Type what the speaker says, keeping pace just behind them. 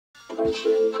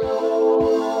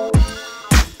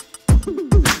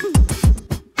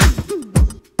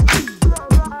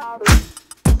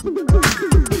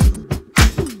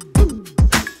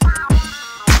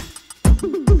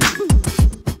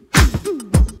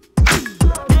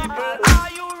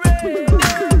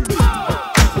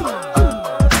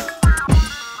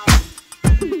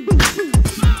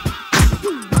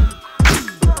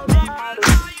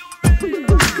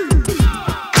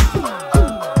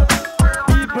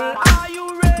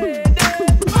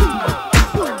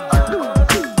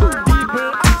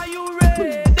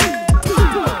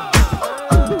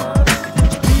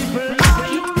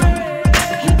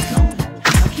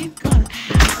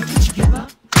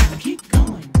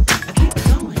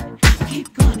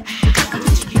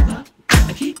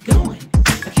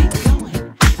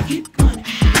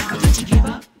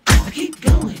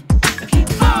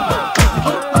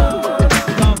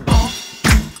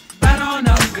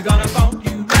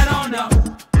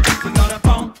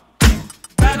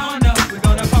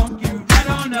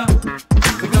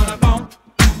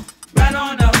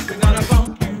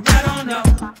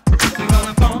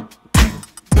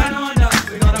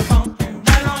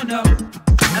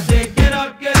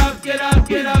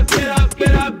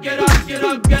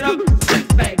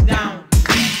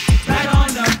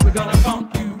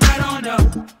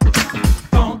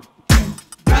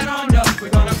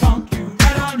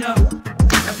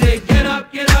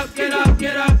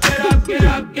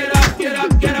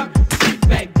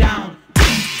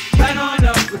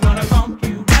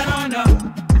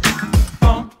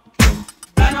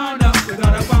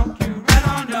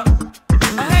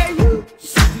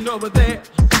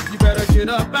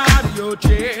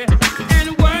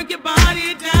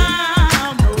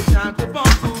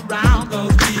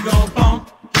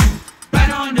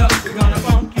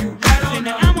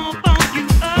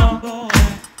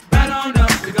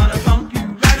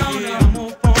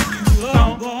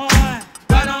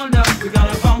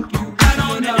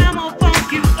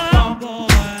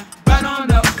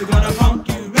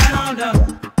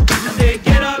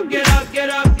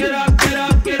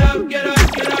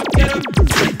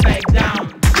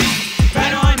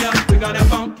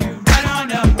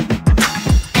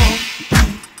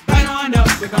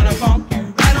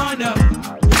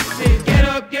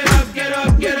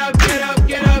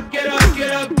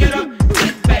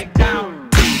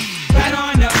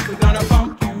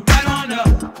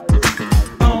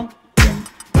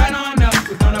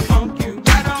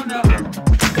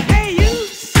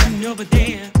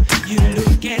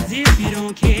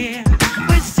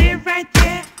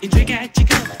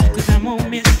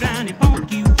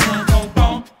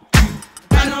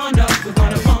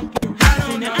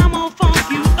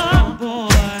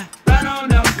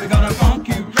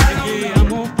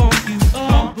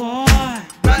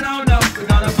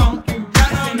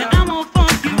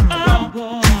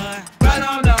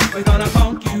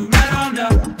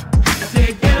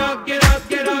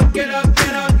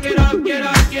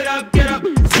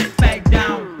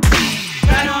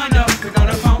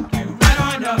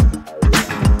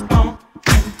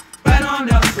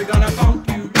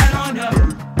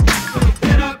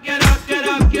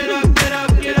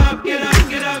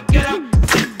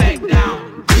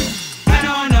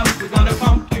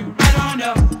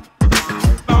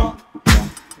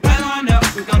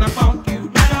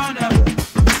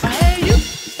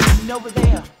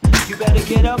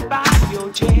Get up,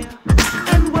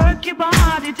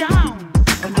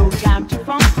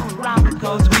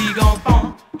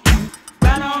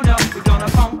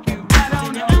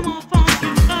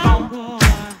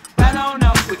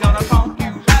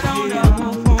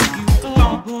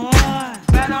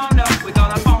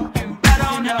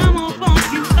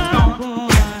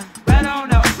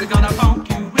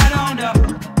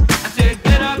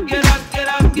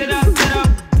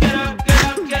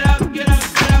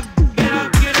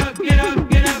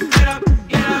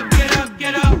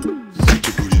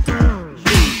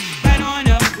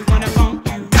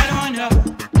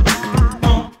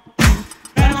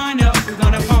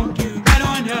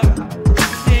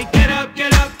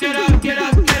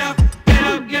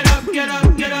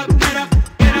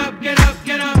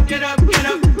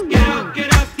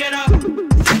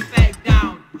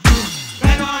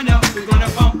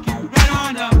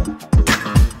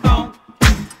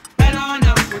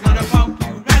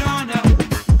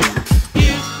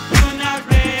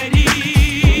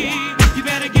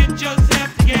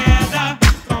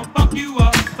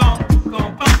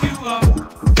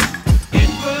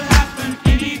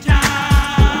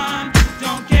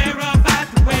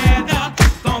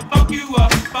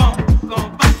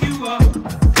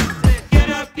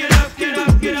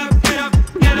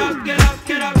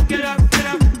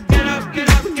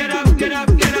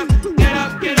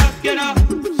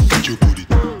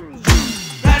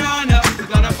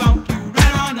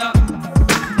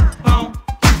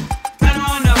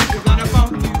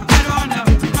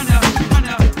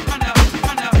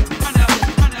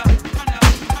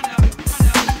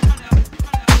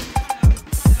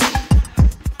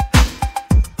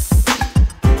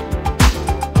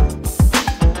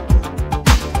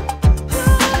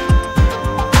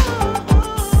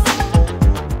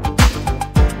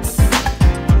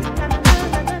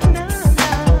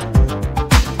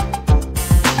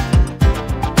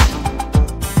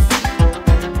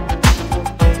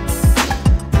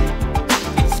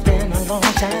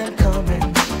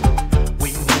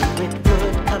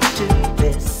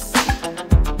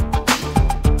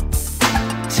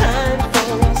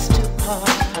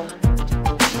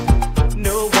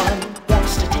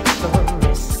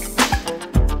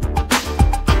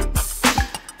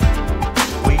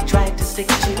 stick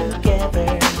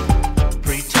together,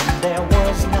 pretend there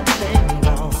was nothing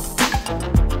wrong.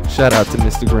 Shout out to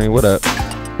Mr. Green, what up?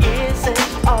 Is it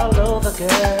all over,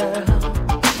 girl?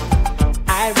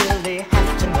 I really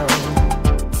have to know.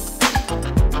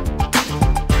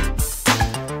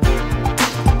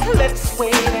 Let's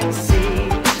wait and see.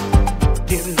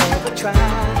 Give love a try.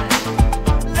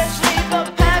 Let's leave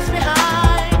the past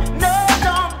behind. No,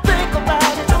 don't think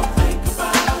about it. Don't think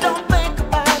about it. Don't think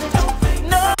about it. Don't think.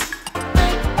 No,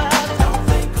 think about it. Don't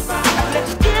think about it.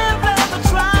 Let's give love a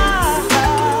try.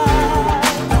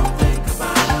 Don't think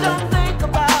about it. Don't think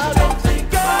about it. Don't think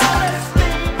about it. Let's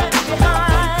leave it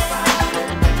behind.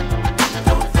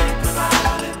 Don't think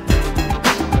about it.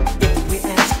 If we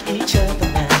ask each other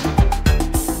now,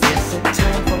 is it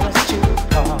time for us to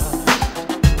part?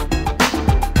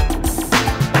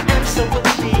 Answer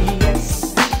would be yes.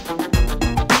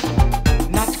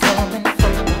 Not coming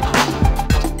from the heart.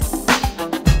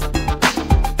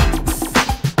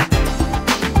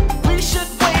 We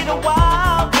should wait a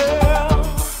while, girl.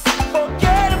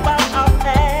 Forget about our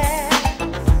past.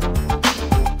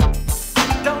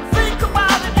 Don't think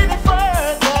about it any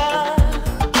further.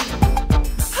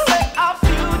 Let our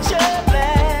future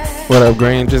last. What up,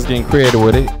 Green? Just getting creative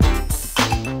with it.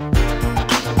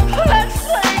 Let's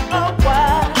wait a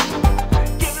while.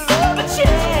 Give love a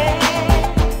chance.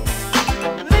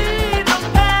 Leave the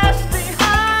past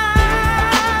behind.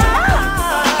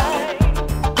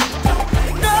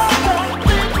 No, don't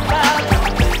think about it.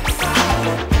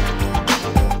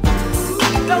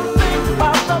 Don't think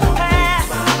about the past.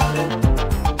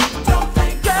 Don't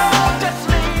think, girl, just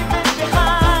leave it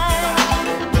behind.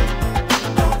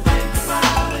 Don't think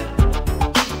about it.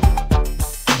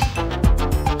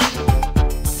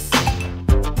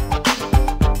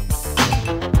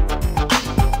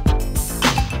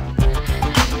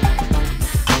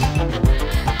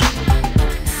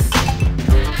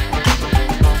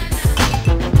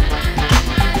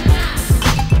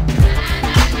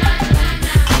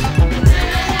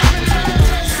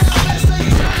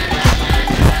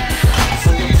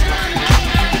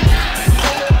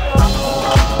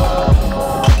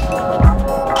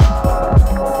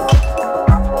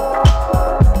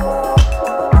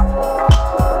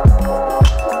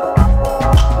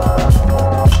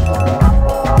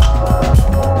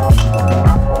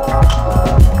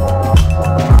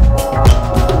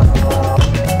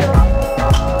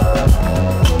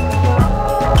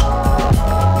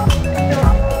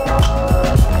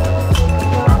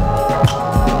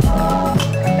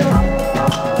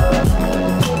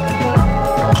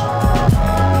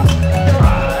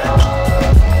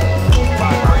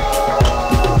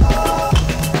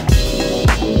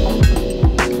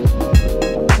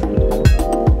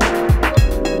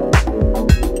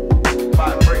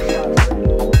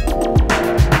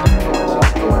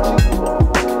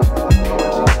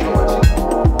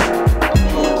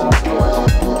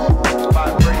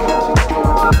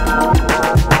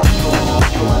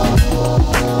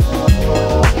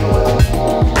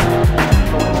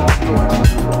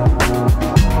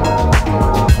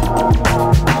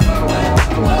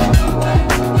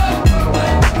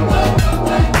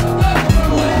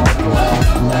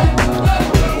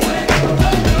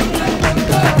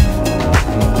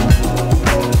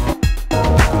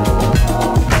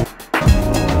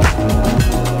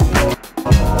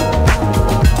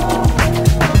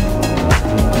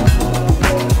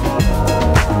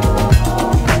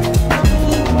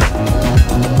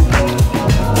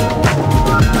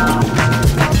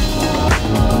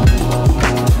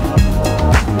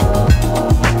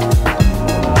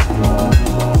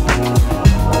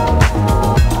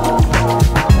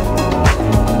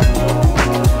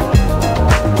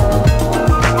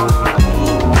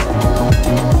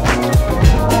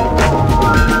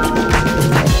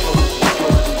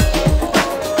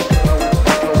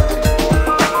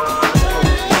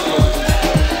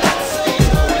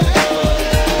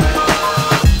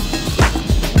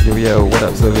 Yo, what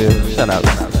up, Sylvia? Shout out.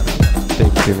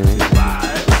 Thank you, man.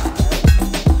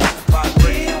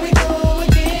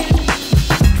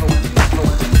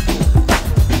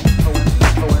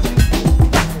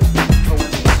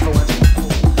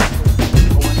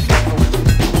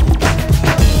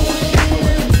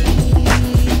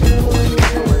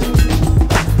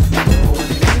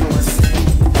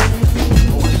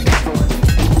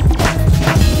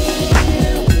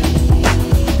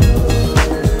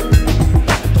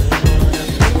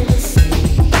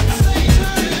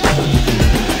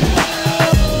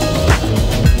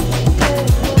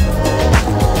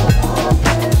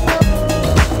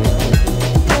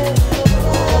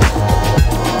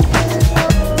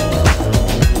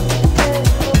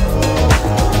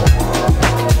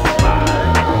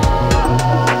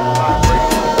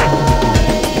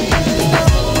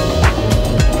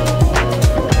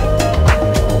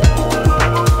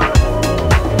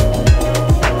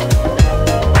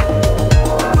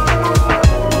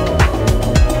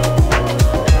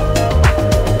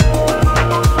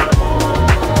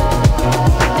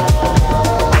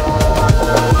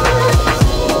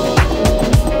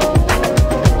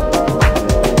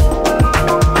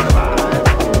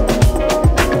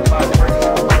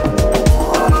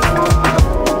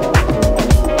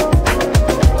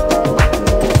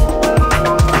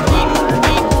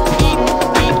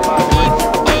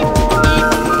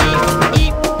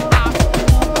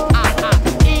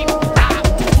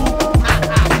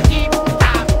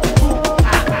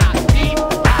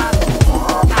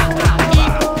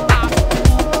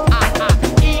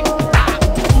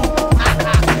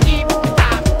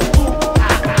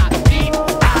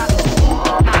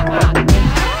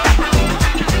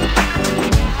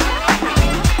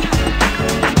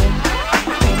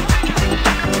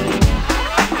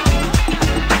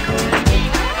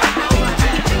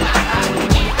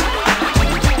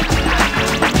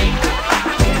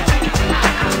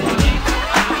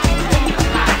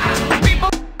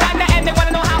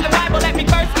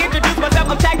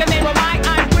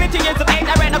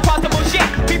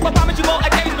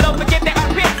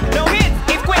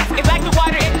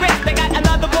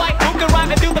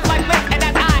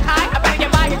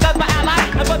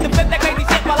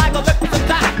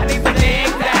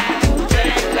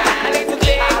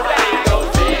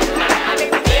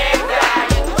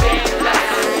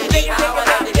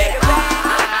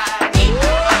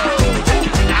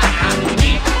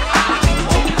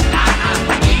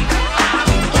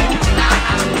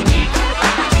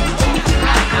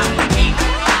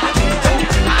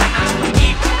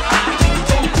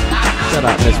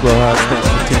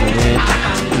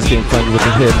 getting funny with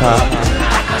the hip hop.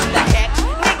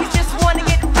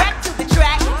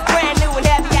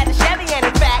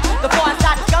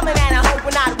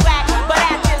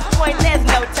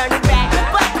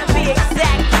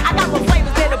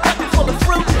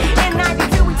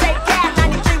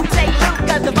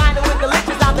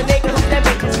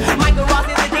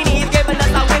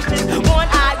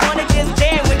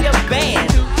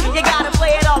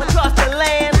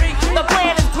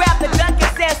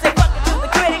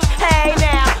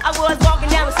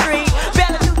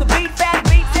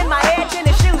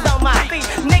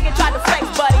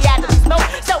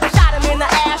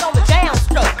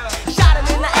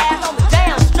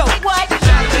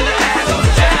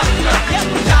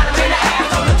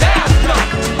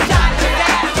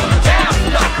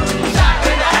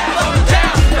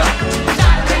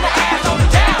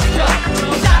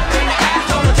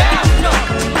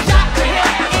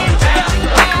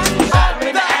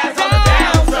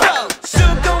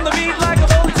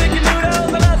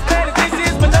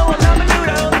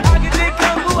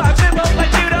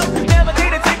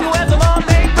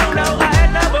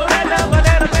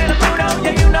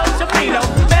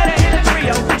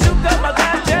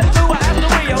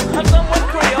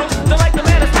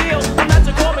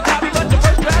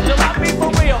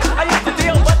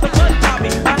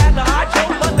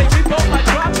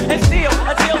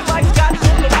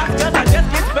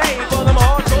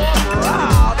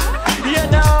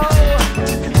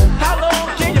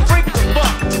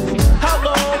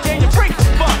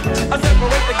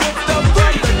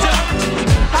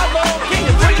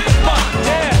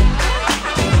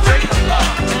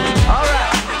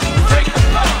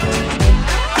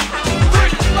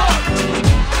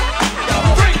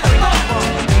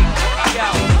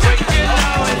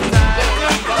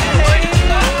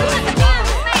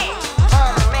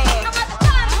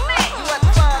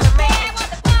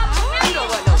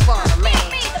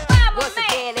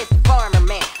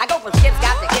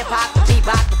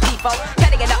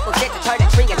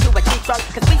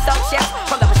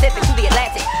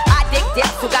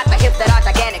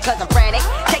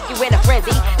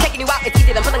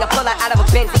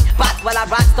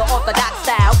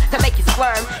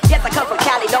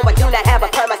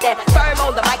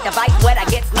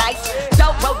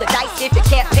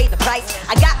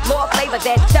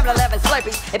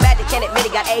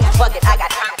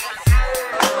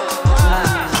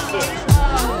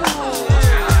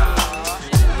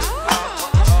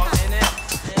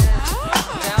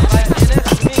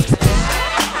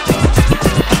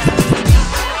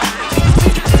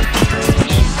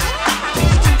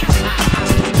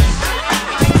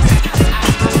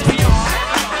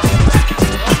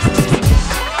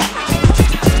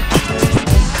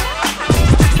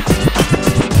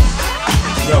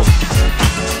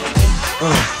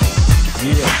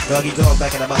 Doggy dog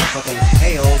back in the motherfucking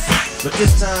hells. But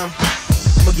this time,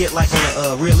 I'ma get like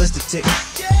on a realistic tick.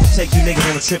 Take you niggas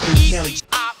on a trip through the county.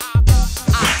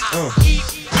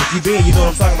 If you been, you know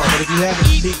what I'm talking about. But if you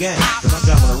haven't, big gang. Cause I'm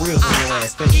dropping the reels on your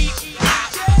ass, baby.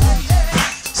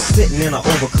 Sitting in an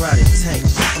overcrowded tank.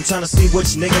 I'm trying to see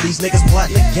which nigga these niggas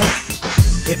plotting the game.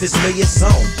 If it's me, it's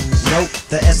on. Nope,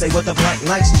 the essay with the black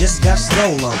lights just got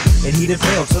stolen. And he done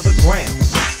fell to the ground.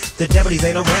 The deputies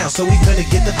ain't around, so we finna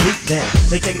get the beat down.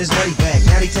 They taking his money back,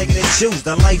 now they taking his shoes.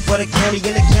 The life for the county,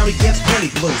 and the county gets plenty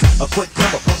blues. A quick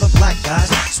come up of the black guys,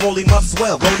 swole him up,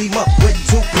 swell, rolled him up with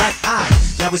 2 black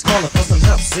eyes. Now he's calling for some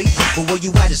help, see? But where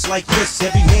you at, it's like this,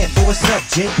 every man for himself,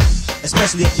 G.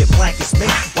 Especially if you're black as me.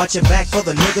 Watch your back for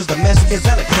the niggas, the Mexicans,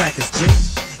 and the crackers, G.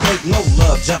 Ain't no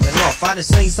love jumping off. I done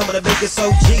seen some of the biggest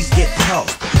OGs get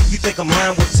tossed. You think a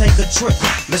mind would take a trip?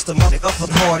 Mr. Mother up a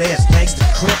hard ass gangster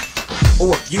crip.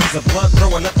 Or if you's a blood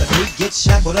throwing up the heat, get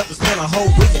shackled up and spend a whole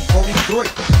week in 43.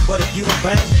 But if you a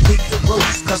bank, keep the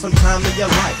rules, cause sometime in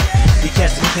your life, you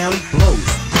catch the county blues.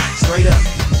 Straight up,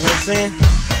 you know what I'm saying?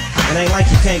 It ain't like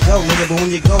you can't go, nigga, but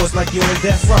when you go, it's like you're in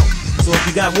death row. So if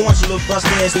you got warrants, you little bust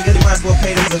ass, you might as well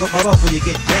pay them to go before you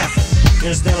get death.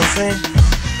 You understand what I'm saying?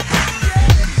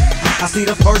 I see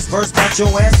the first verse, got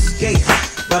your ass scared.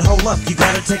 But hold up, you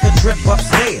gotta take a trip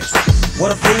upstairs.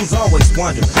 What a fool's always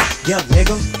wondering. Young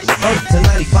nigga, Earth to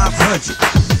 9500.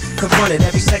 Confronted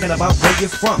every second about where you're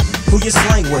from, who you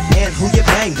slang with, and who you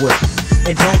bang with.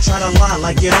 And don't try to lie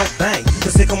like you don't bang,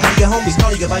 cause here come one of your homies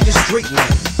calling you by your street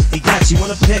name. He got you in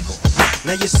a pickle.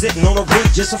 Now you're sitting on a roof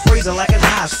just a freezing like an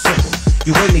icicle.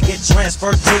 You waiting to get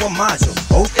transferred to a module.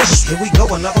 Oh, here we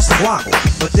go, another squabble.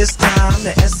 But this time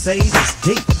the essays is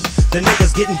deep. The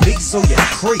niggas getting beat, so you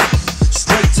creep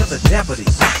straight to the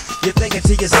deputies. You're thinking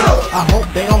to yourself, I hope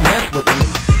they don't mess with me.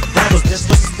 That was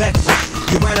disrespectful.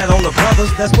 You ran out on the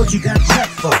brothers, that's what you got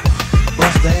checked for.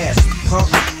 Bust the ass,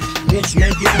 punk. Bitch, man,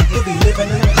 you really living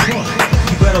in the trunk.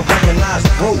 You better recognize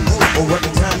rules, or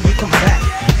every time you come back,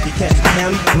 you catch the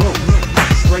county blue.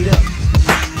 Straight up.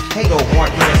 Hey, though,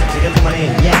 Mark, niggas come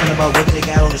in yapping about what they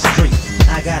got on the street.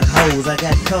 I got hoes, I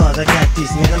got cars, I got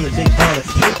this, man, I'm the big baller.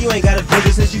 You ain't got a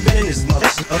figure since you been in this mother.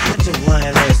 Put your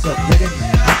lying ass up, nigga.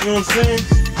 You know what I'm saying?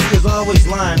 Niggas always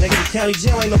lying, nigga. The county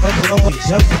jail ain't no fucking no more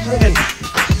joke, nigga.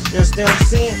 You understand what I'm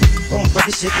saying? I'm gonna break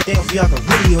this shit down for y'all can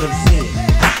really hear what I'm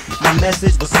saying. My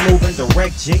message was smooth and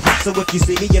direct, G. So if you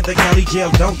see me in the county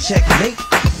jail, don't check me.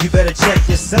 You better check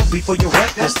yourself before you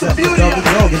wreck yourself. The doggy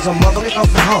dog is a motherfucker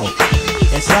from home.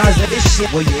 And size of this shit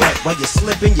where you at, while you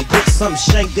slipping, you get something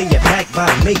shanked in your back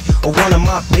by me or one of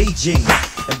my BGs.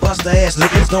 And bust ass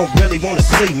niggas don't really wanna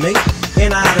see me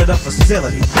in or out of the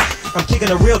facility. I'm kicking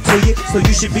it real to you, so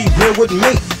you should be real with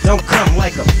me. Don't come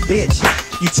like a bitch.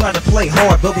 You try to play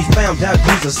hard, but we found out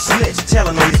you's a snitch.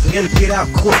 Telling on you to get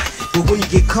out quick. But when you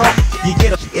get caught, you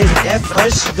get a F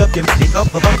up your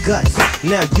up of our guts.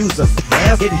 Now you's a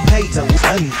F getting paid to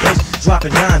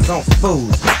dropping dimes on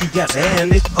fools. You got to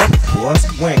hand it up for us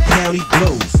wearing county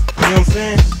blues. You know what I'm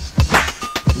saying?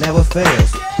 Never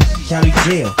fails. County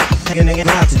jail. Taking nigga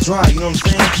out to dry, you know what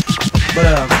I'm saying? But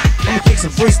I'm gonna kick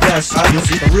some freestyle shit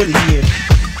so you can really hear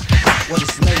what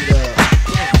it's made of.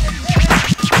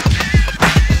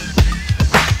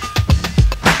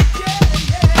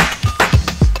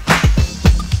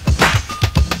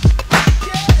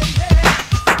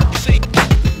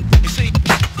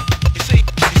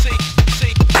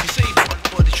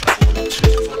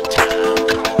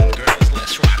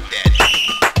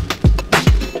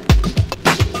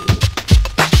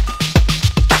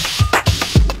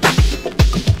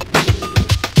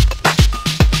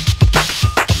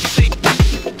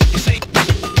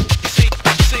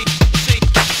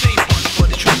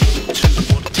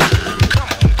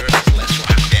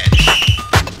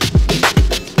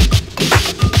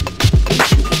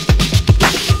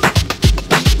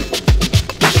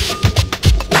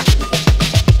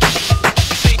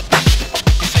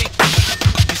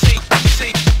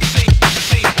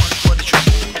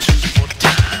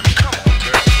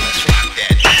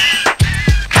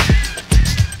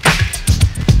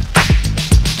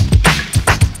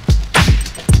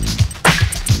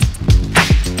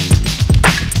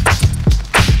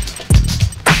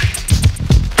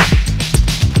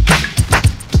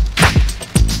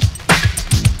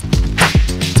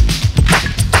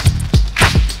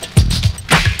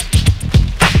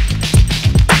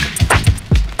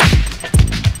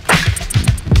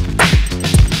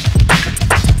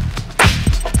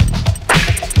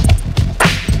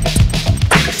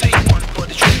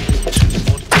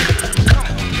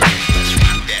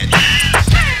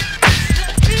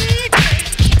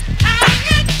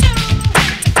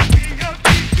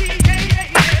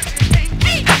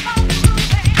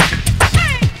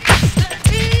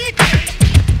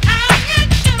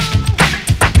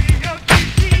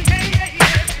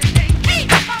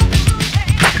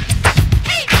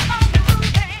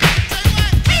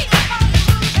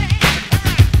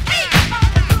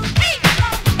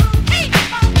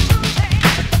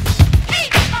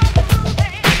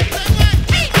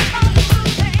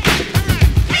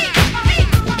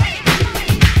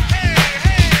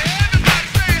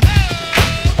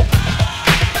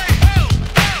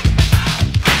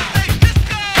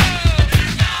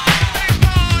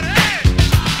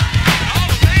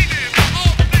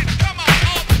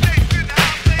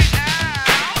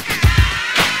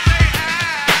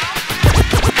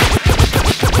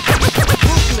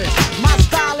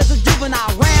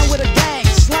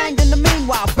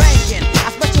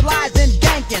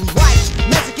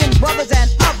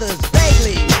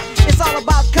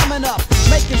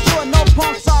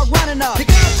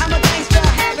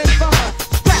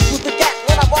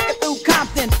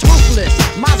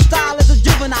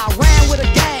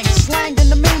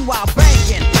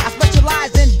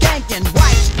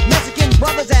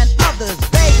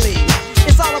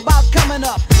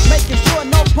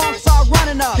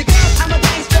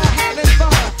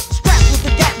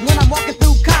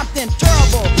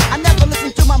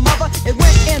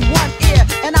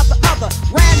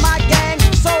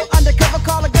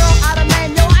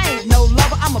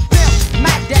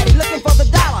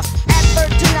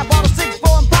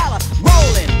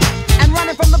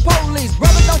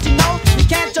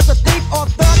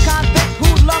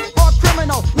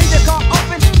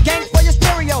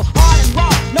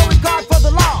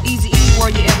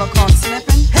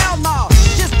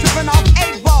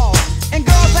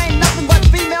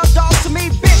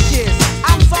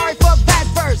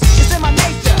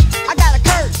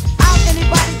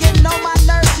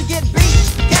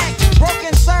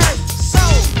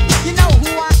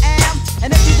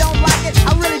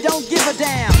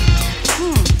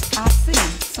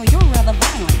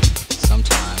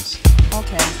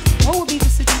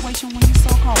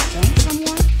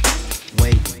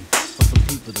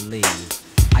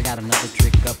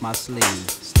 cautiously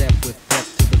stepped with pep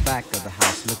to the back of the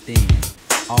house, looked in.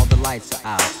 All the lights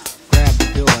are out. Grabbed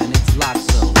the door and it's locked,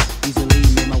 so easily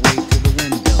made my way to the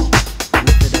window.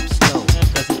 Lifted up slow,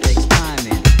 cause it takes time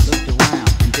in. Looked around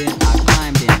and then I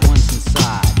climbed in. Once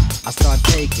inside, I start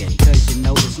taking, cause you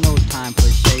know there's no time for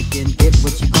shaking. Get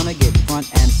what you're gonna get, front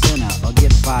and center, or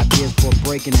get 5 years for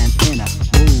breaking and enter.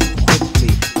 Move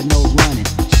quickly, but no running.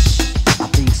 Shh, I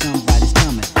think somebody's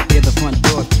coming. Hear the front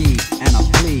door key, and I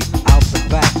flee out the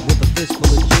back with a fistful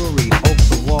of jewelry over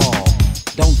the wall.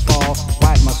 Don't fall,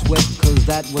 wipe my sweat, cause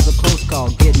that was a close call.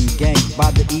 Getting ganked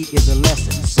by the E is a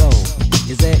lesson. So,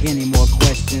 is there any more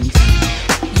questions?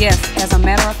 Yes, as a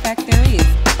matter of fact, there is.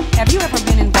 Have you ever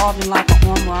been involved in like a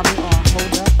armed robbery or a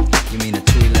hold-up? You mean a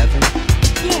 211?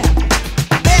 Yeah.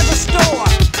 There's a store,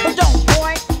 but don't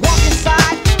point. Walk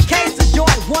inside, case of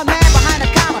joy. One man behind the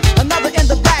counter, another in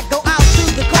the back. Go out to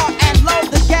the car and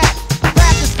load the gas.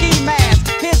 Grab the ski mask,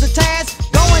 here's the task.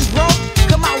 Going broke,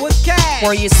 come out with cash.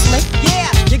 Were you slick?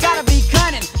 Yeah, you gotta be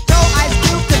cunning. Throw ice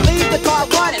cubes to leave the car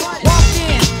running. Walked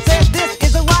in, said this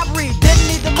is a robbery. Didn't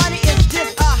need the money, it's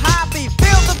just a hobby.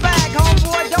 Fill the bag,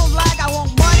 homeboy, don't lag. I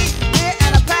want money, beer,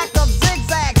 and a pack of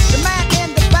zigzags. The man in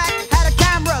the back had a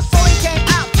camera, so he came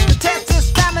out to test his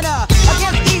stamina.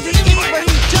 Against Easy E, but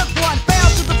he took one, fell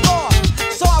to the floor.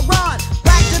 So I run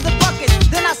back to the bucket,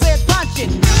 then I said punch it.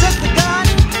 Took the gun,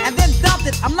 and then dumped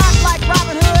it. I'm not like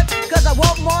Robin Hood, cause I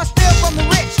want more, steal from the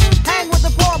rich. Hang with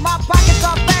the poor, my pockets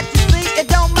are fat, you see. It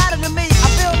don't matter to me, I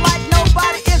feel like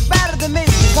nobody is better than me.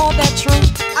 Is all that true?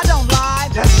 I don't lie.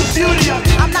 That's the beauty of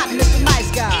it. I'm not Mr.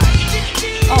 Nice Guy.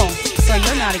 Oh, so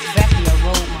you're not exactly a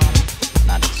role model.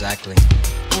 Not exactly.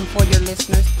 And for your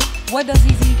listeners, what does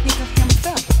Easy think of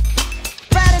himself?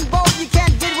 Fat and bold, you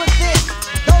can't get with this.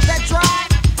 Those that try,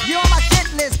 you're on my shit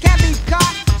list. Can't be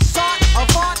caught, sought, or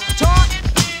fought, taught,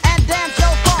 and damn so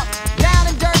caught. Down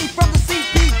and dirty from the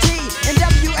CPT,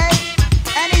 NWA,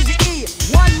 and Easy E.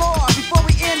 One more before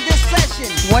we end this session.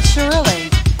 What's your real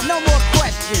age? No more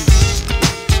questions.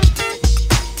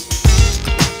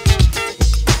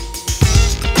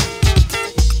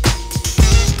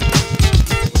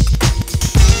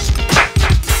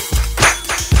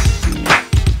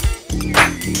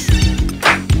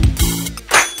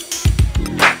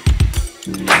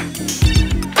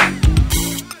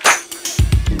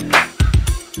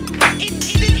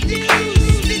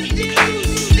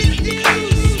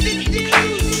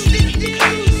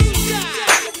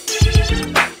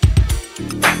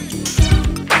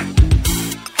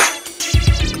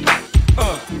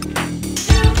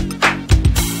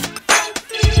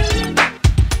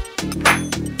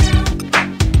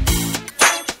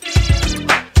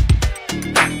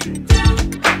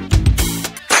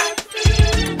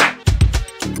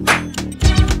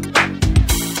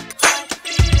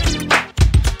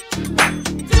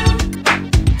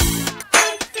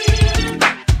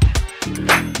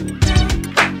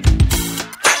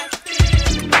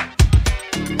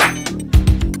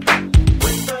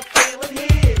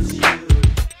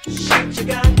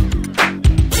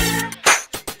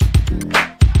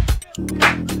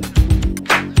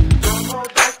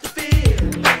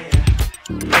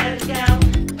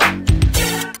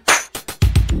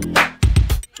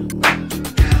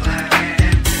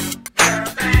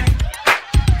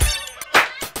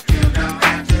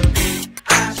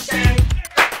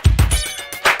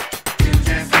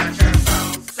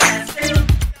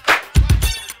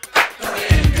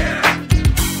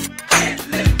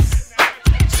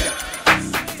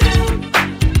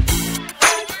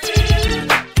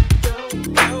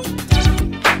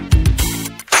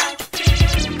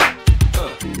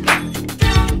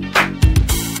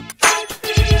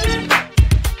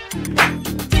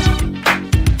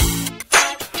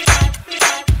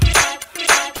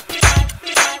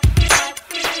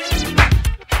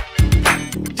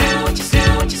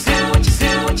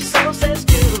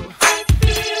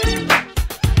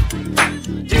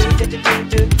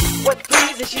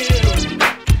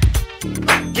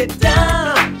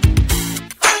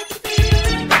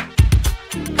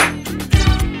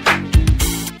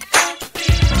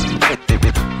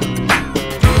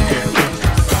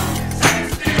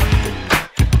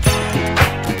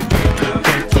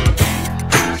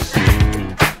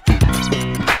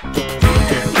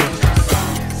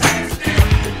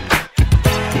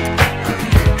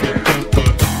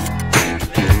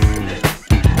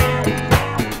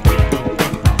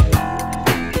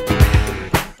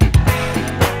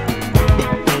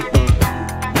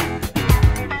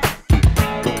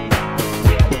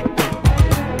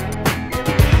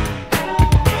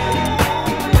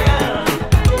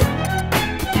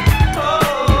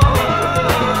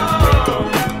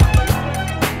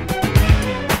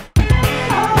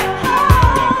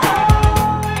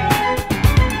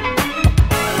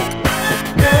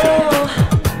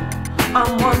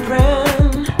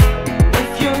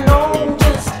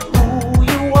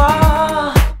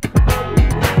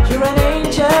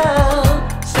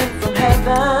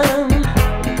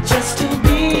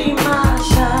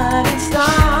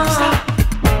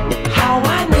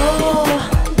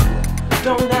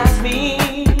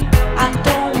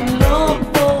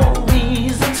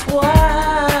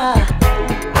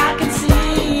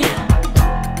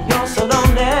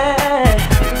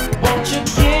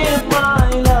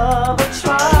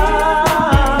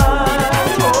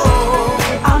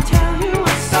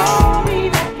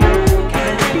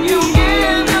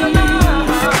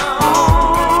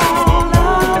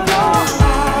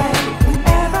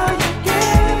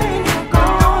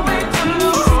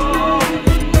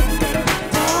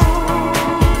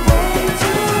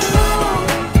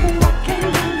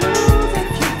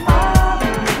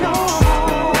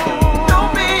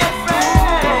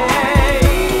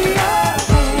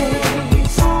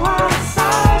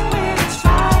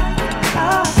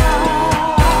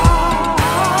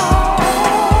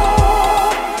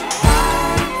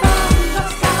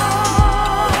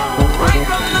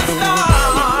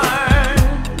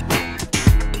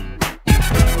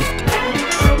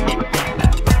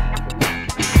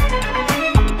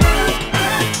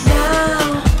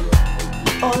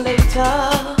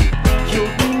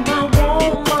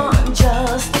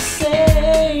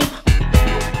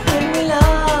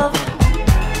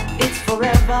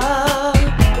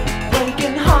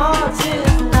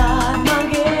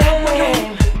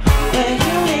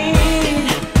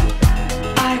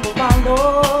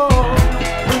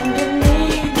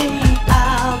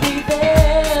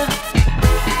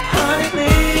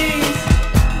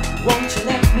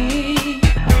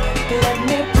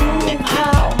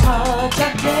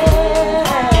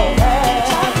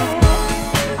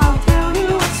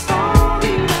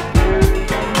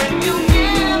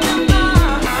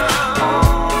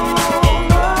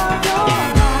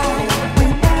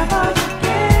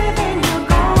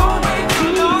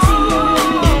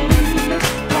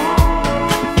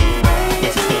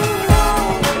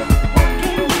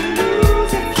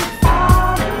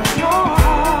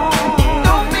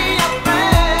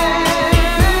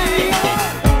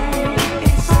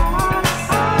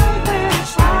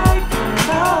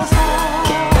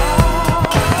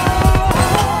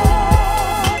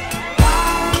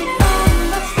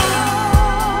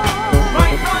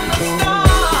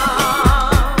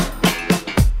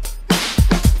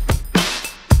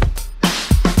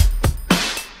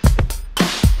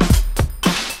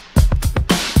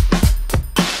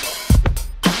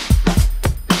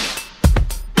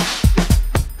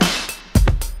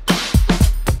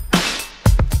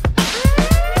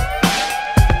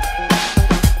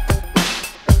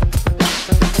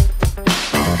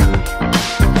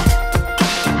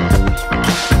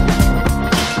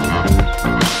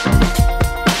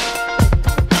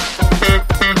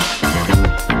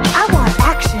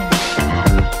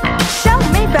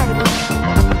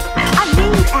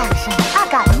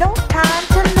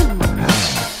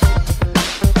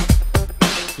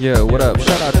 Yeah, what up?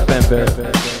 Shout out to Ben Bear.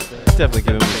 Definitely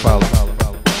give him a follow.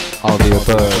 All the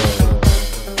above.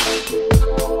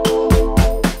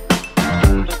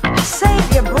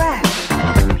 Save your breath.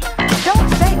 Don't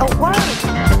say a word.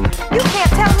 You can't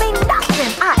tell me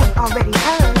nothing I ain't already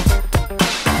heard.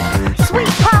 Sweet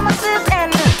promises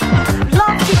and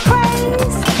lofty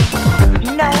praise.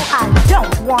 No, I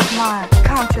don't want my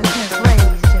consciousness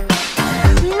raised.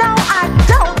 No, I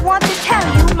don't want to tell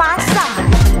you my side.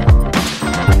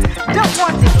 Don't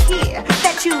want to hear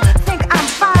that you think I'm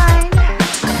fine.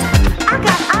 I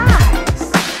got eyes,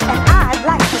 and I'd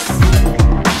like to see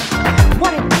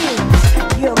what it is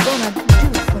you're gonna do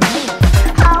for me.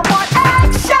 I want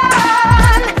action.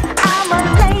 I'm a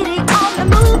lady on the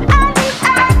move. I need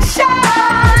action.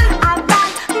 I've got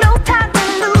no time to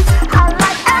lose. I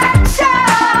like action,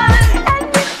 and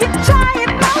if you try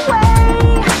it my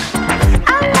way, I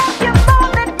love you more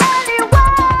than anyone.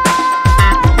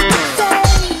 Say.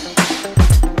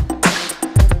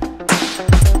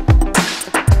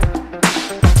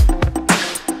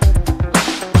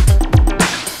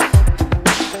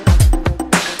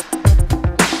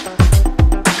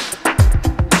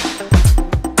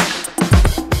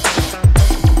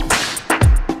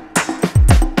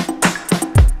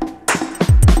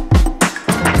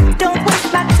 Don't waste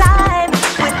my time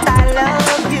with I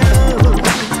love you.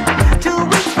 2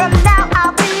 weeks from now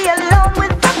I'll be alone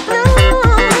with the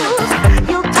blues.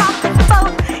 You talk us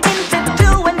both into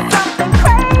doing something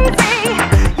crazy.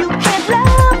 You can't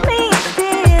love me and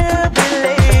still be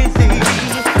lazy.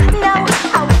 No,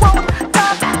 I won't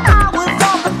talk hours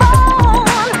on the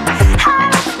phone. I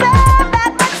don't spend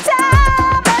that much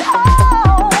time at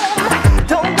home.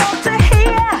 Don't want to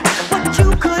hear what you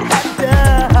could have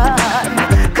done.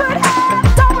 Could have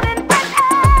gone and been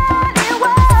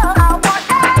anyone. I want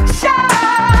action.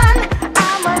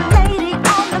 I'm a lady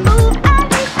on the move. I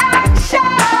need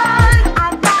action.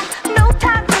 I've got no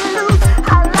time to lose.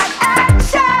 I like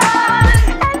action,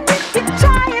 and if you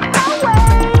try it my way,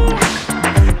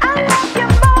 I love you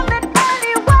more than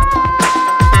anyone.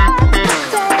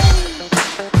 Say.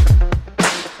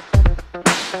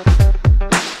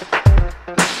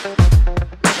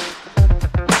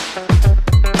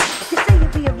 You say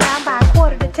you'll be around by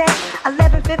 10:15,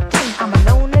 11:15, I'm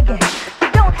alone again. You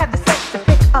don't have the sense to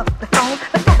pick up the phone,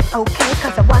 but that's okay,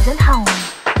 cause I wasn't home.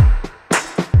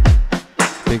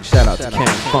 Big shout out to Ken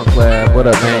Funk Lab. What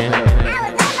up, man? I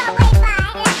was on my way by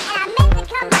and I meant to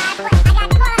come by, but I got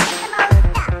caught up in some old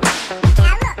stuff.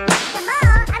 Now look,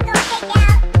 tomorrow I'm gonna take you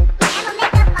out and I'm gonna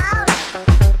make up for all of it.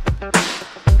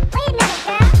 Wait a minute,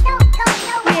 girl. Don't go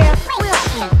nowhere. Yeah, Wait, we'll let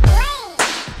see. me explain.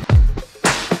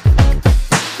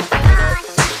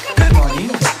 Good morning.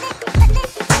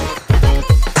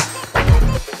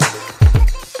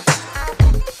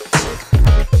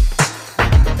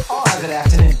 Oh, good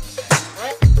afternoon.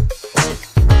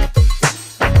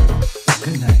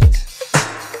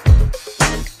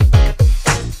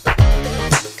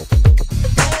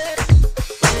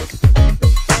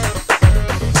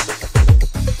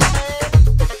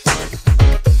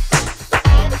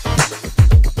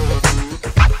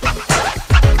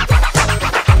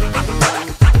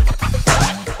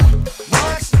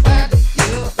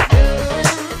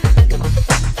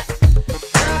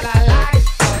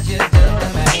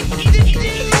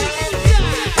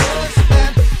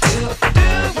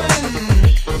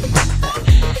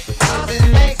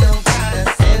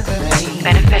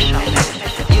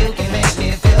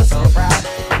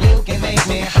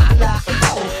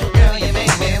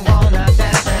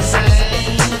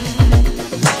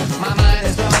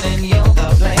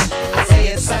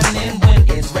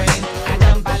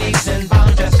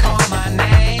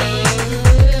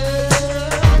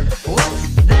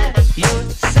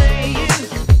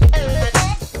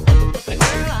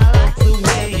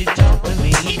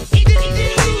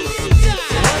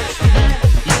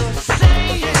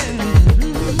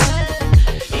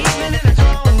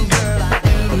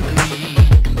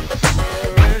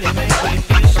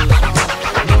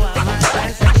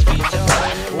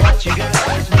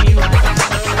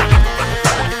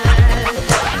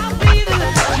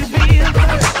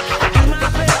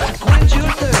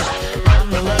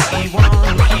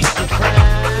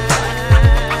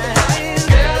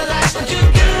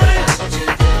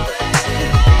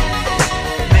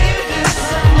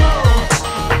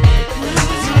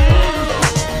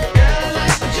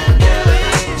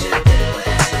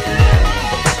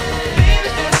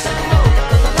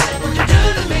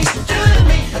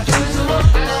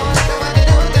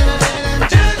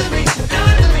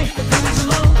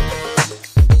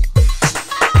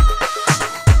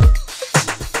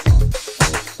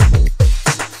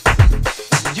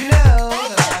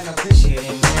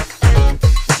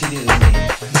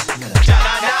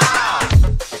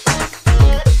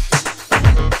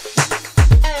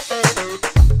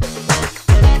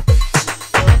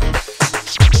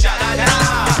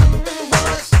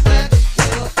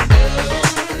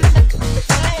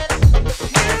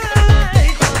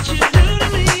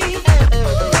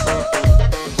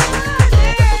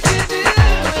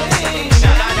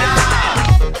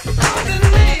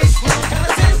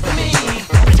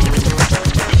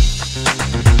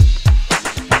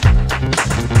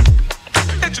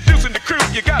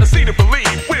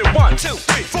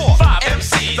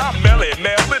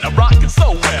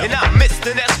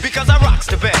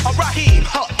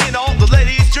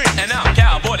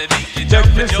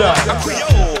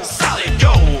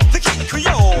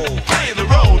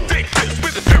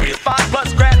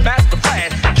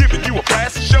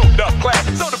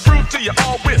 you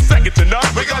all we're second to none.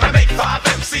 We're gonna make 5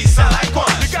 MCs sound like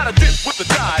one. You gotta dip with the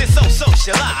dive. It's so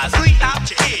socialized. Lead out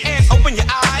your ears and open your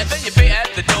eyes. And then you pay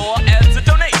at the door as a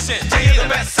donation to hear the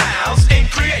best sounds in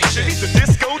creation. He's the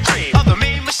disco dream of the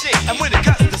mean machine. And when it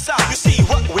cuts the side, you see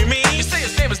what we mean. You say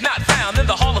his name is not found in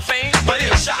the Hall of Fame, but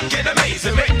it'll shock and amaze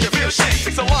and make you feel shame.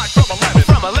 It's a line from 11,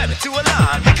 from 11 to a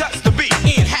 9. He cuts the beat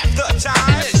in half the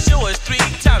time. And it sure is 3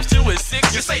 times 2 is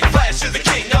 6. You say Flash is the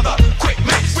king of the quick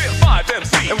mix. We're 5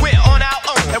 MC and we're on our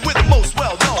own, and we're the most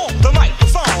well known. The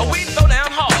microphone, we throw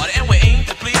down hard and we aim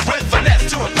to please with finesse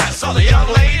to impress all the young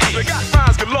ladies. We got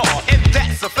rhymes galore, and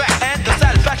that's a fact. And the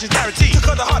satisfaction's guaranteed to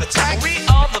cut the heart attack. We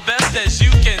are the best as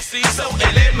you can see, so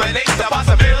eliminate the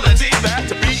possibility that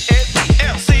to be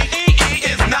MCEE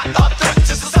is not a threat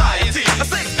to society. I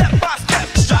say step by step,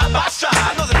 stride by stride.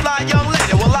 I know the fly young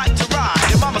lady will like to ride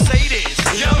in my Mercedes.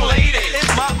 Young lady,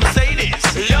 it's my Mercedes.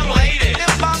 Young lady,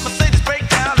 if my Mercedes break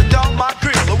down and dog my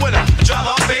grill, the winner drive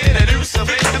up in a new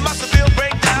Seville. If my Seville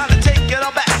break down and take it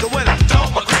on back, the winner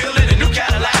dog my grill in a new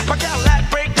Cadillac. My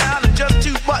Cadillac break down and just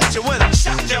too much, the winner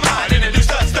shock your mind in a new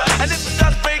stud. And if it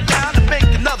does break down and make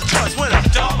another choice, winner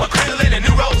dog my grill in a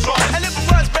new Rolls Royce. And if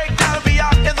it runs break down and be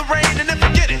out in the rain, and then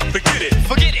forget it, forget it,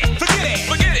 forget it, forget it,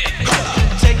 forget it.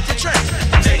 Take the train,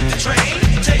 take the train,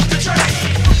 take the train.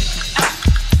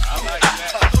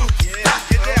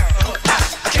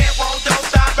 I can't walk, don't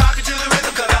stop, rockin' to the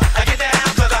rhythm, 'cause I get down,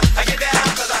 'cause I get down,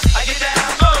 'cause I get down.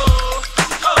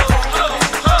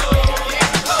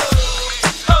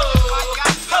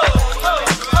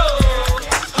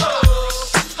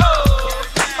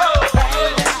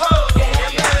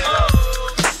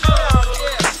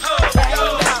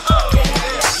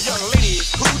 Young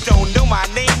ladies who don't know my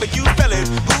name, but you fellas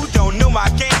who don't know my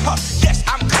game. Yes,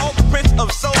 I'm called the Prince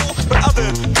of Soul, but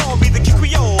others call me the King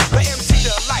Creole. The MC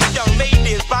the like young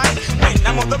ladies, right? When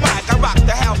I'm on the mic, I rock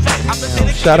the house. I'm the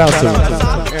dedicated. Shout out to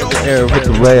Air the Air with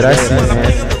the red. I see,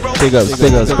 man. Big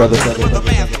ups, brother. With the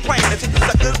man's complaint, I take the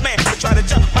suckers, man, to try to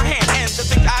jump my hand and to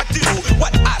think I do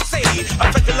what I say.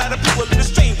 Affect a lot of people in the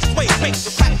strangest way. Make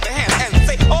them clap their hands and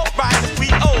say, all right, we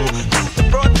owe you the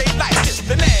broad daylight. It's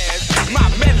the Naz, my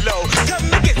mellow.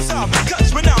 Come and get some,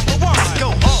 'cause we're number one. Go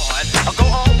on, I'll go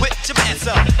on with your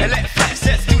answer and let Flash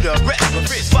just do the rest. But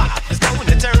Chris 5 is going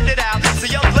to turn it out. So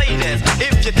young ladies,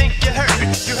 if you think you heard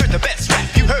the best rap,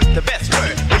 you heard the best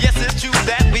word. Well, yes, it's true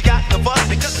that we got the buzz,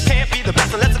 because it can't be the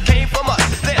best unless it came from us.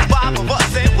 There's 5 of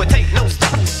us and we take no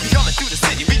stop. We coming through the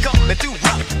city, we coming through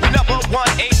rock. We number one,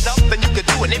 ain't nothing you can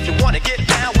do. And if you wanna get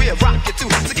down, we'll rock you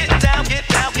too. So get down, get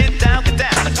down, get down, get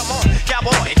down. Now come on,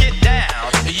 cowboy, and get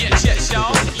down. Yes, yes,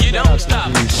 y'all, you don't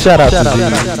stop. Shout out to you.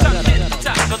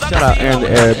 Shout out Air the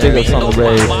Air. Big ups on the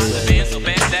raid.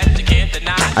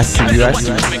 I see you, I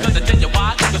see you.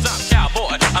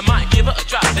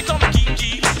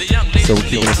 So we're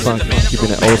keeping it funky, keeping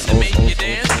it old school.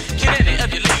 Can any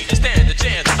of you ladies stand a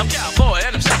chance? I'm cowboy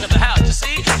and I'm shocking the house. You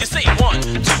see, you say 1,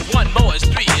 2, 1 more is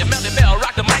 3. And Melly Mel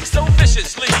rock the mic so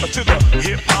viciously. To the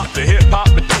hip hop,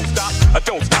 but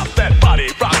don't stop that body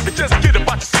rock. But just get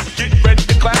about your seat, get ready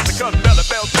to clap, because Melly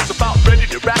Mel just about ready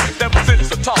to rap. Never since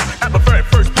the talk at my very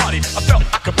first party, I felt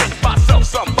I could make myself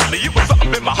somebody. It was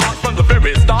something in my heart from the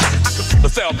very start. I could see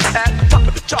myself at the top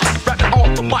of the chart, rapping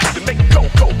on the mic to make it go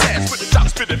dance with the top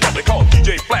spinning from they call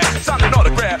DJ Flash, signing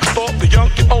autograph for the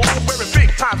young and old, wearing big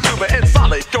time silver and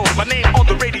solid gold. My name on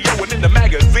the radio and in the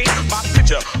magazine, my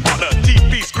picture on the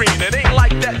TV screen. It ain't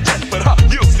like that yet, but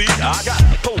you'll see. I got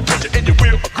a whole picture and you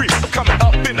will agree. I'm coming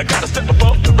up and I gotta step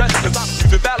above the rest, 'cause I'm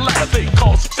using that ladder they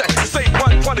call success. To say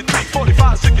 1, 20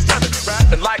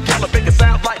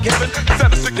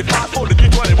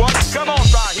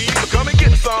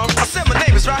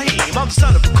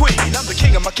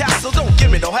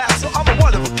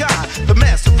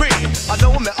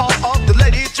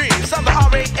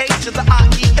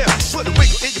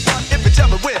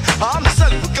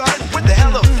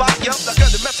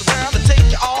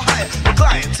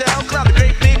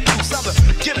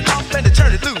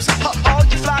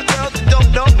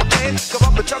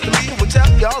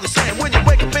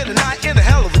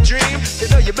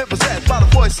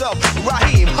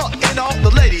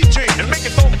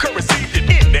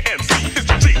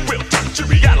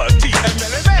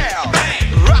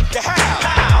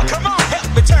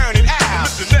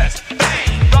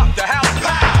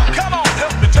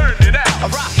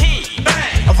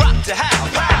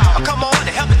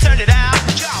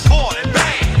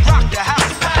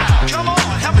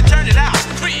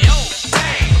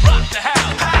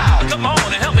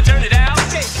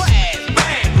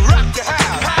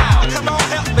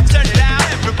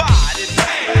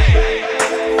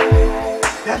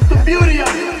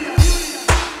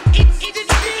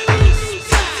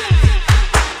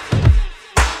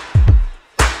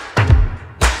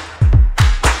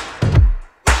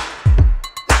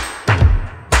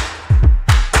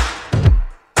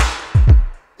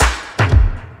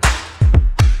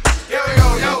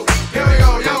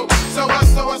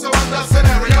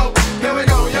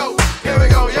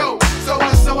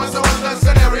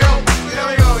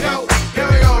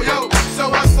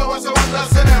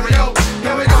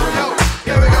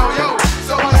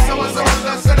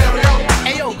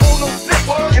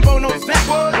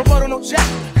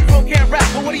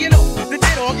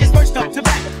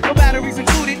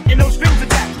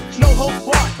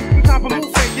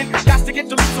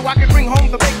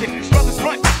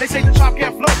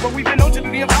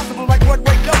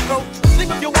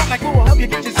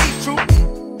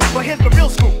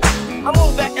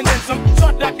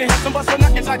 can have some bust a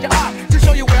nut inside your eye to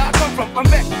show you where I come from. I'm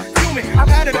back, fuming. I've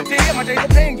had it up to here. My days of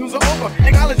pain dues are over.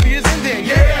 Acknowledge is in there.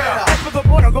 Yeah. Head for the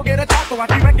border, go get a taco. I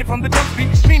direct it from the dump street.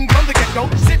 Meaning from the get-go.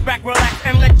 Sit back, relax,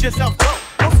 and let yourself go.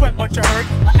 Don't sweat what you heard.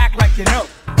 Act like you know.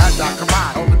 As I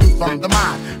combine all the truth from the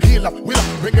mind, heal up, wheel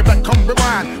up, bring it back, come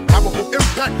rewind. Powerful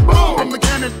impact, boom from the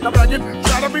cannon. Now bragging,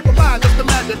 try to reap a mind, just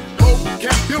imagine. Hope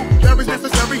can do, carries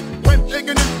necessary when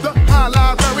digging in the high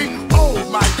library. Oh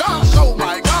my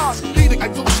gosh, leading I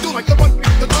to the stool like the one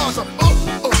in the cars.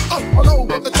 All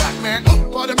over the track, man.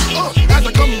 Pardon me, as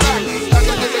I come back, as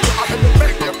I get it, I have to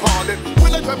beg your pardon.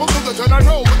 When I travel through the turn, I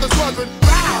roll with the squadron.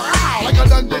 Like a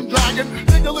dungeon dragon,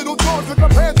 dig a little towards with my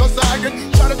pants are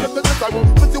sagging. Try to get the I will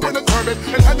put you in a turban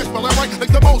and have me smelling right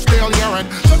like the most stale urine.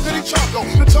 Chocolatey choco,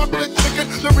 the chocolate chicken,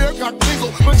 the rear cock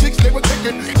diesel, my cheeks they were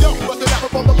ticking. Yo, bust it out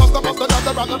before the buster,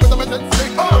 around the rhythm and then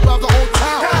sing around the whole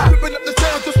town. Ripping up the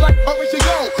sound just like how we should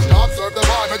go. Observe the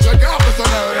vibe and check out the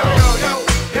scenario. Yo,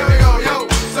 here we go, yo.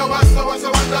 So what's the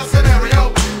scenario?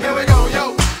 Here we go,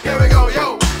 yo. Here we go,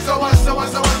 yo. So what's the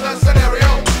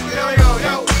scenario? Here we go,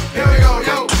 yo. Here we go,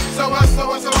 yo. So what's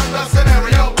the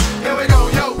scenario? Here we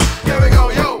go, yo. Here we go,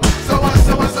 yo. So what's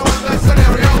the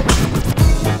scenario?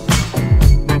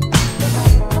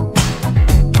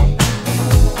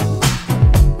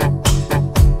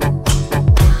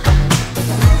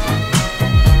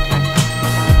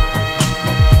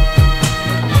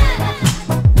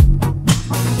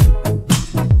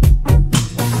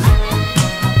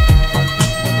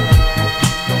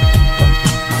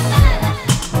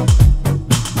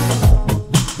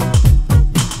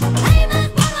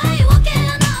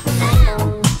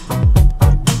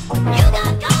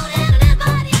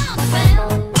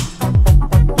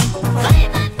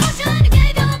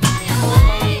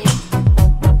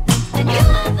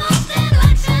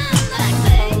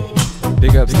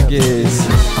 Big ups to Giz.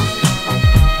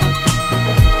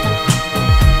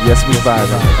 Yes, we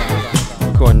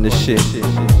vibing. Recording this shit.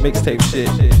 Mixtape shit.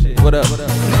 What up?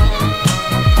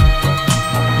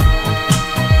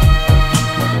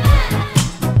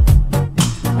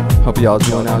 Hope y'all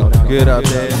doing out good out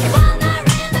there.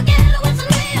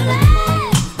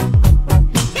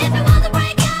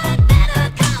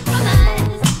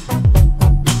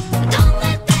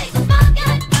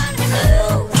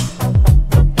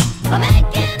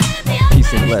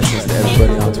 Peace and blessings to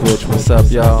everybody on Twitch. What's up,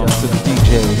 y'all? To the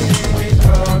DJs.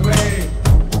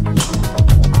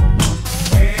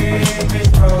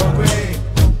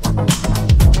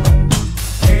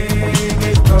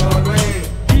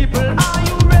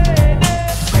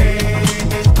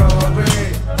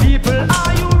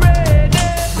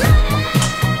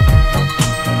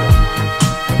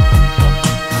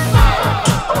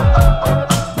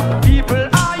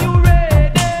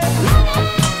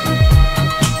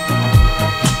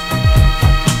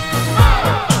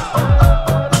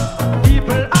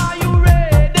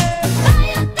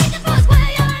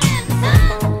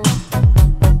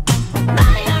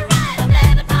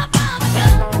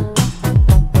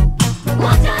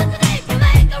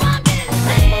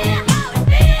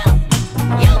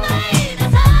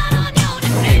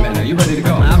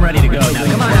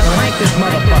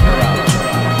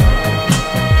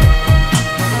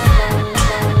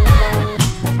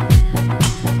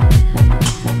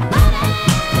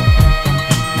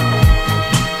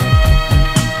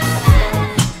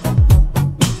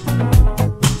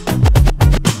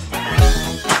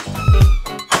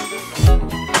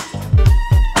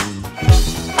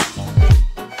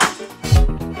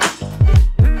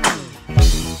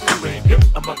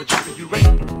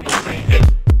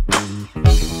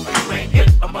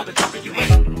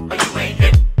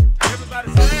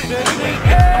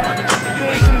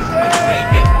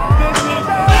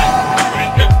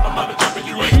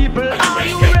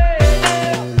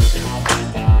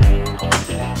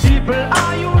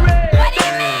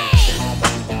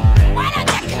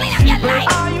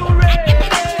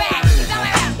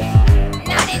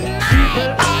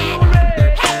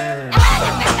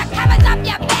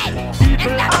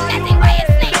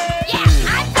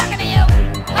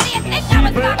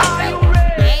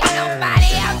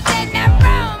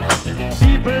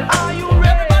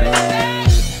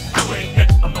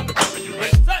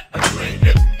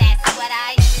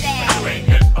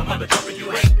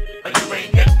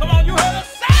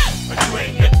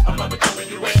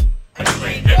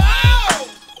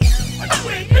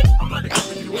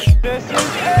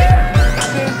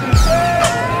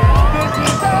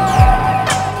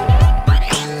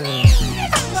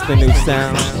 The new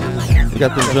sound. We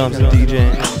got the drums and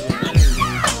DJing.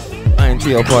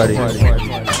 INTO party.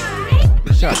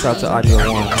 Shouts out to Audio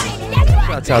One.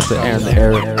 Shouts out to Aaron the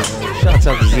Eric. Shouts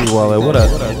out to Z Waller. What up?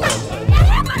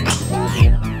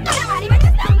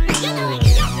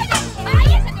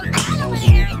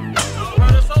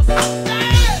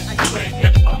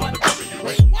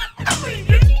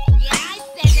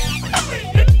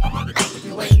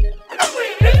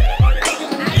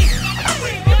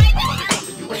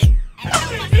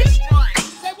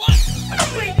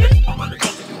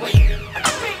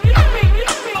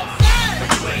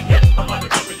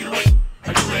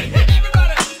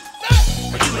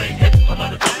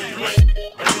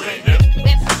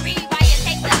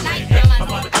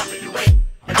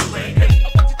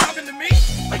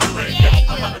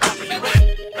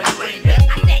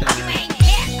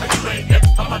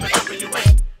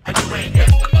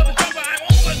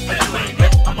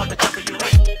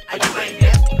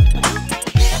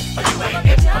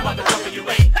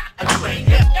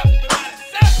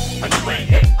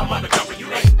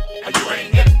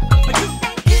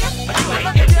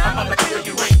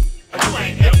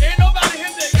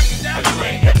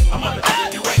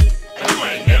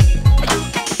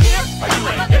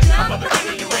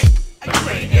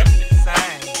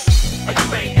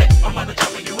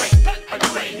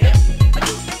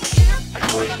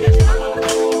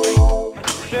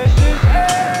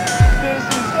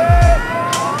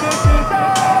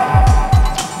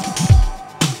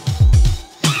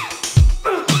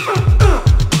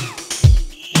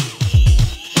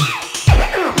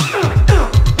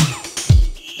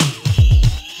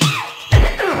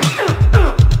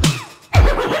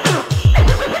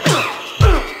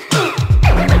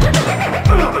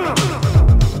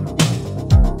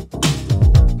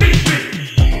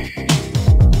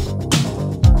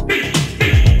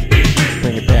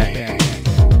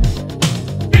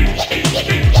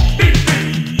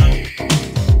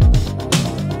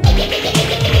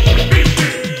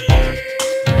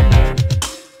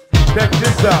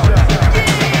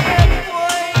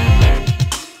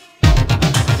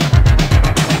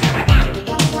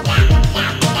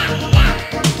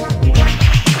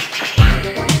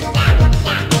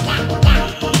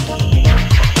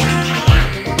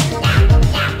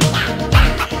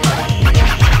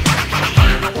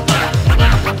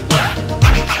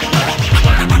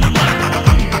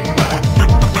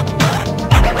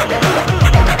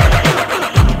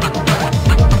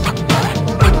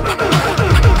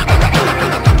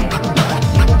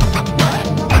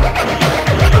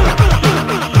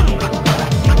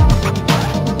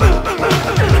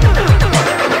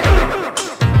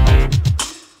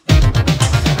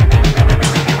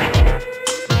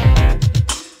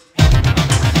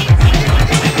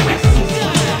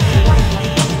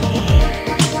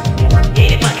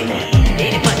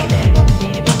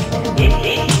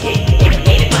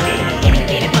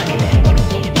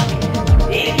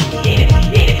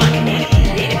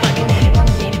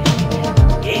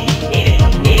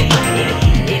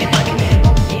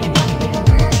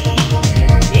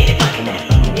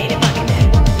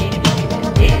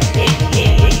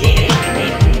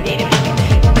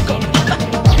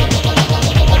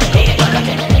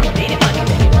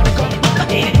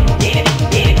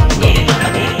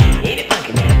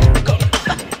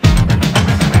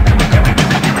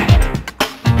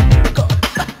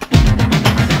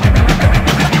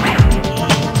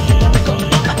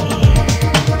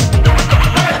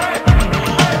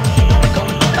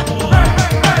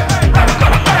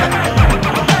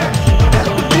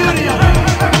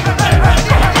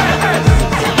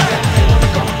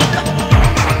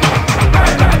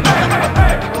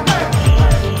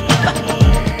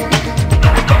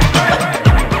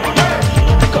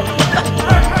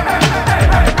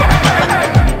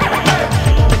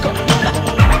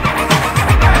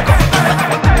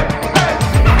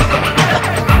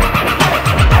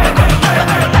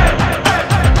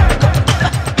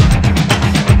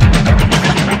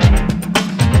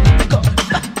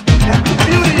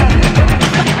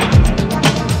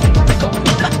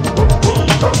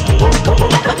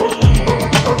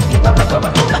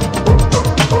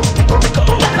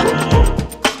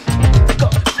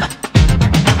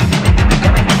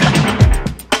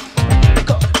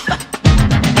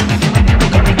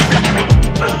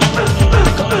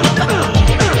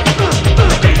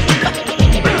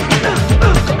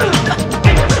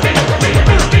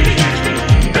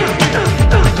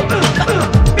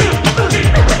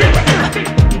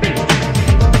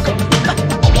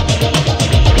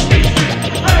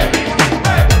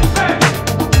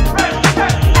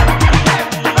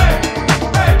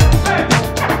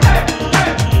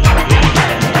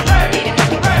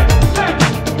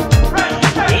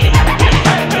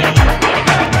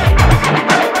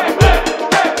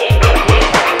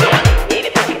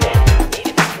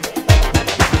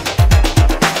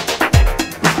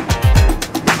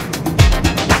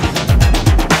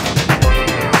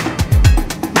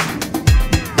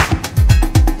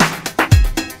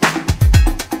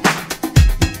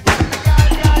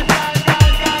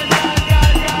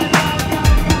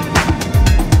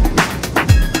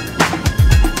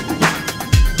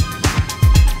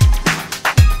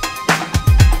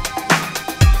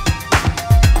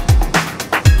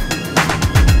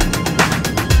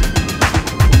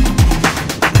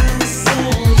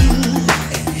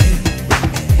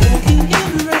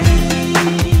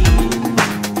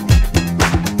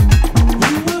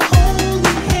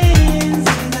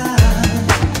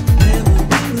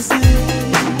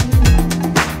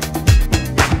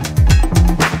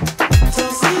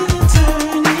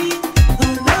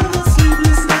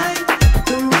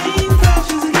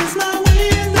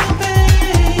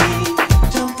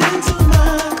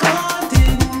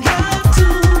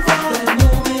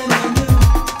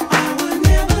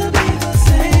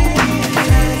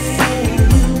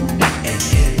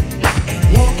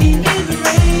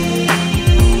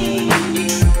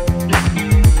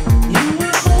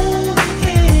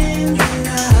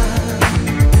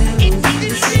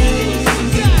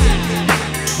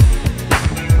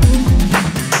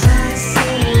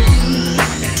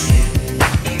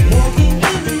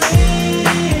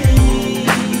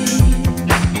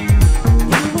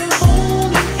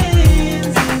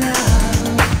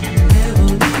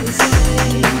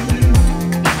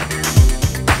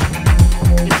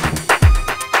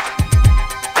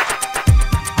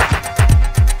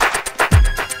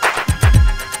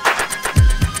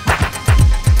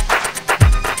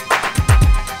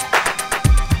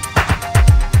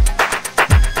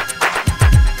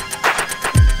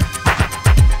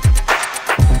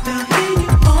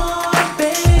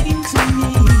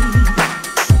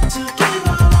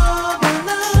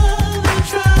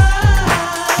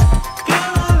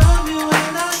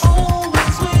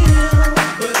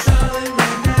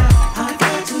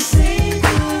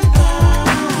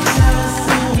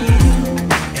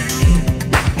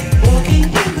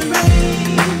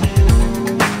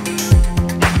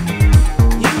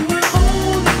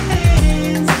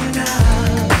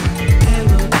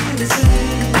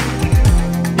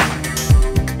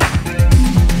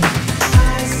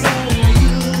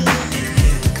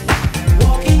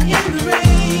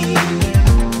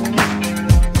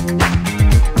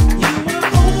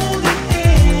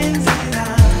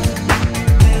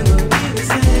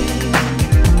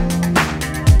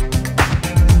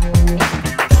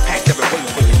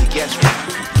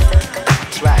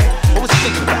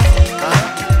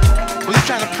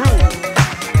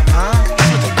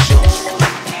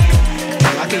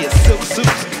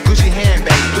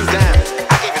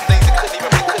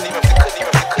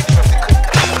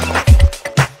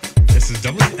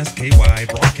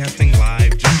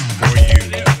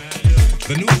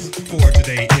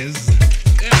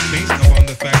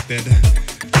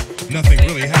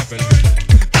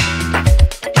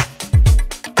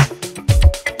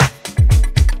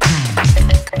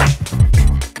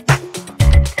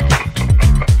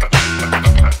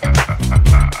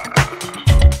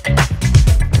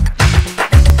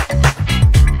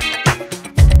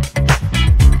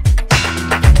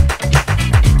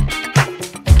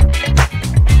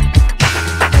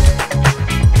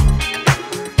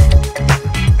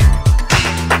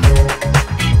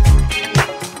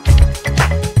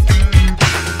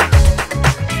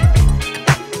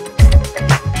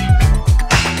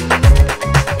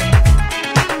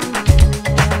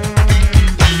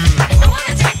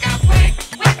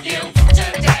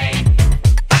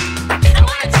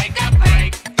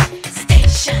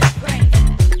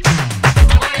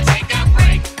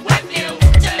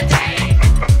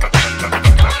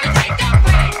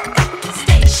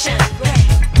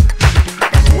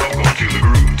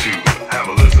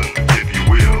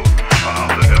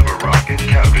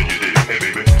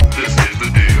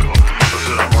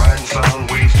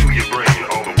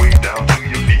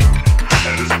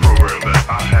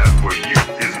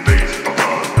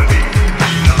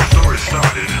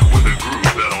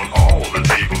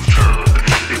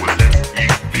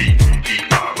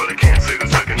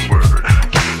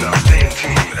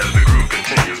 as the groove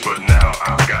continues, but now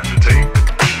I've got to take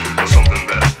something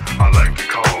that I like to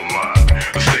call my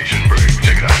station break.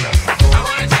 Check it out now. I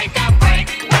wanna take a break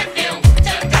with you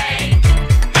today.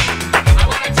 I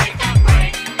wanna take a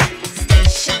break.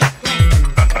 Station break.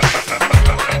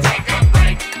 I wanna take a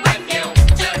break with you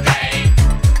today.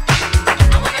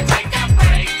 I wanna take a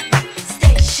break.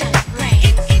 Station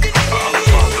break. I'm the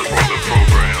sponsor for the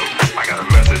program. I got a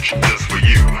message just for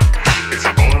you. It's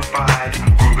a bona fide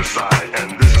groove-a-side,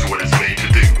 and this is what it's made to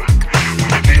do. When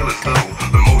you feel as though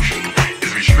the motion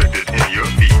is restricted in your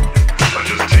feet,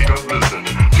 just take a listen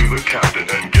to the captain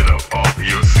and get up off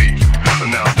your seat.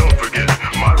 Now don't forget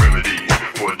my remedy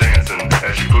for dancing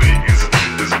as you please.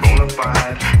 This bona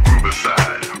fide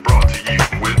groove-a-side brought to you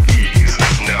with ease.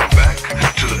 Now back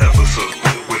to the episode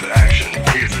with action.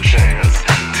 Here's a chance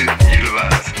to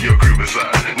utilize your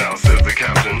groove-a-side. Now says the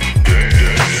captain,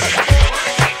 dance.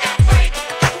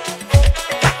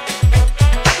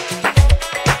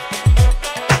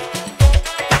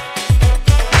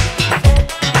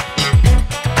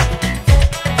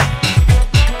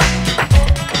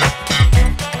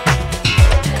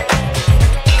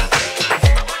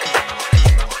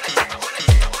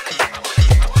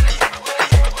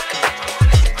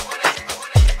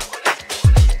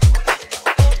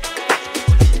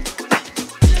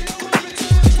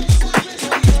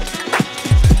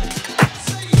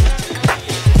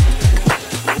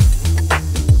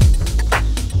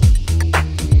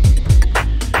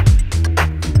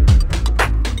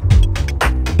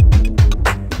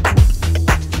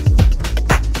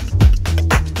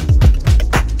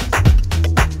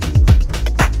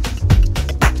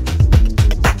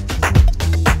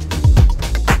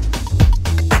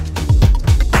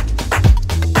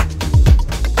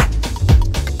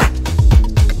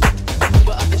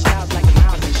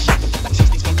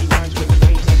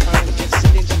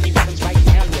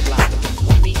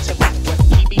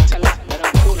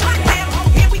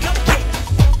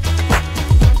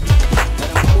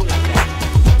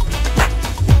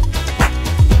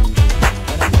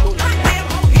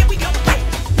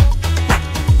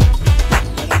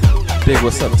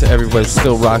 What's up to everybody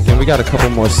still rocking? We got a couple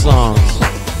more songs.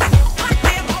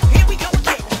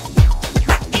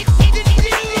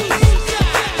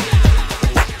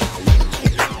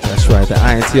 That's right, the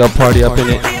INTL party up in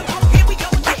it.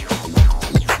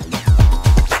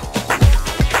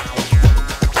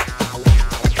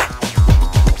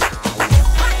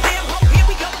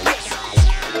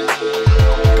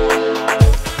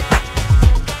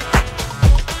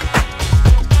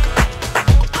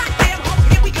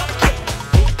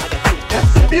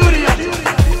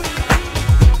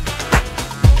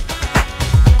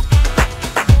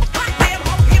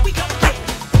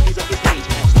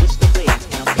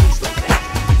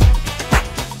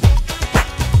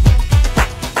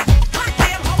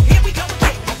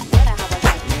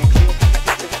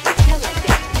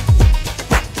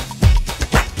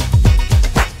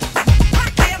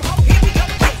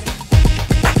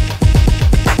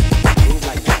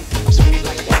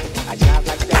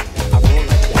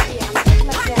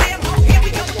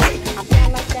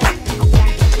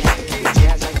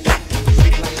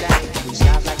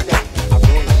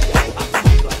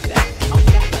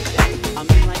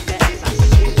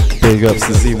 Big ups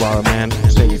to Z-Waller, man.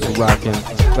 Thank you for rocking.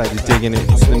 Glad you're digging it.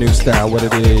 It's the new style, what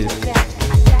it is.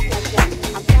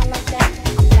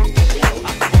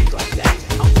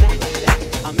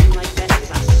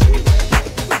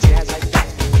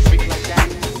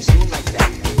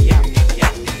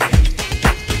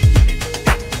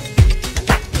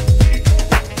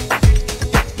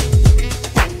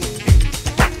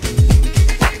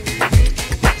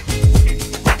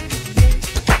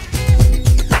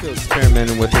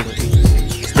 With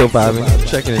it, still vibing,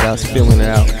 checking it out, feeling it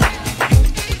out.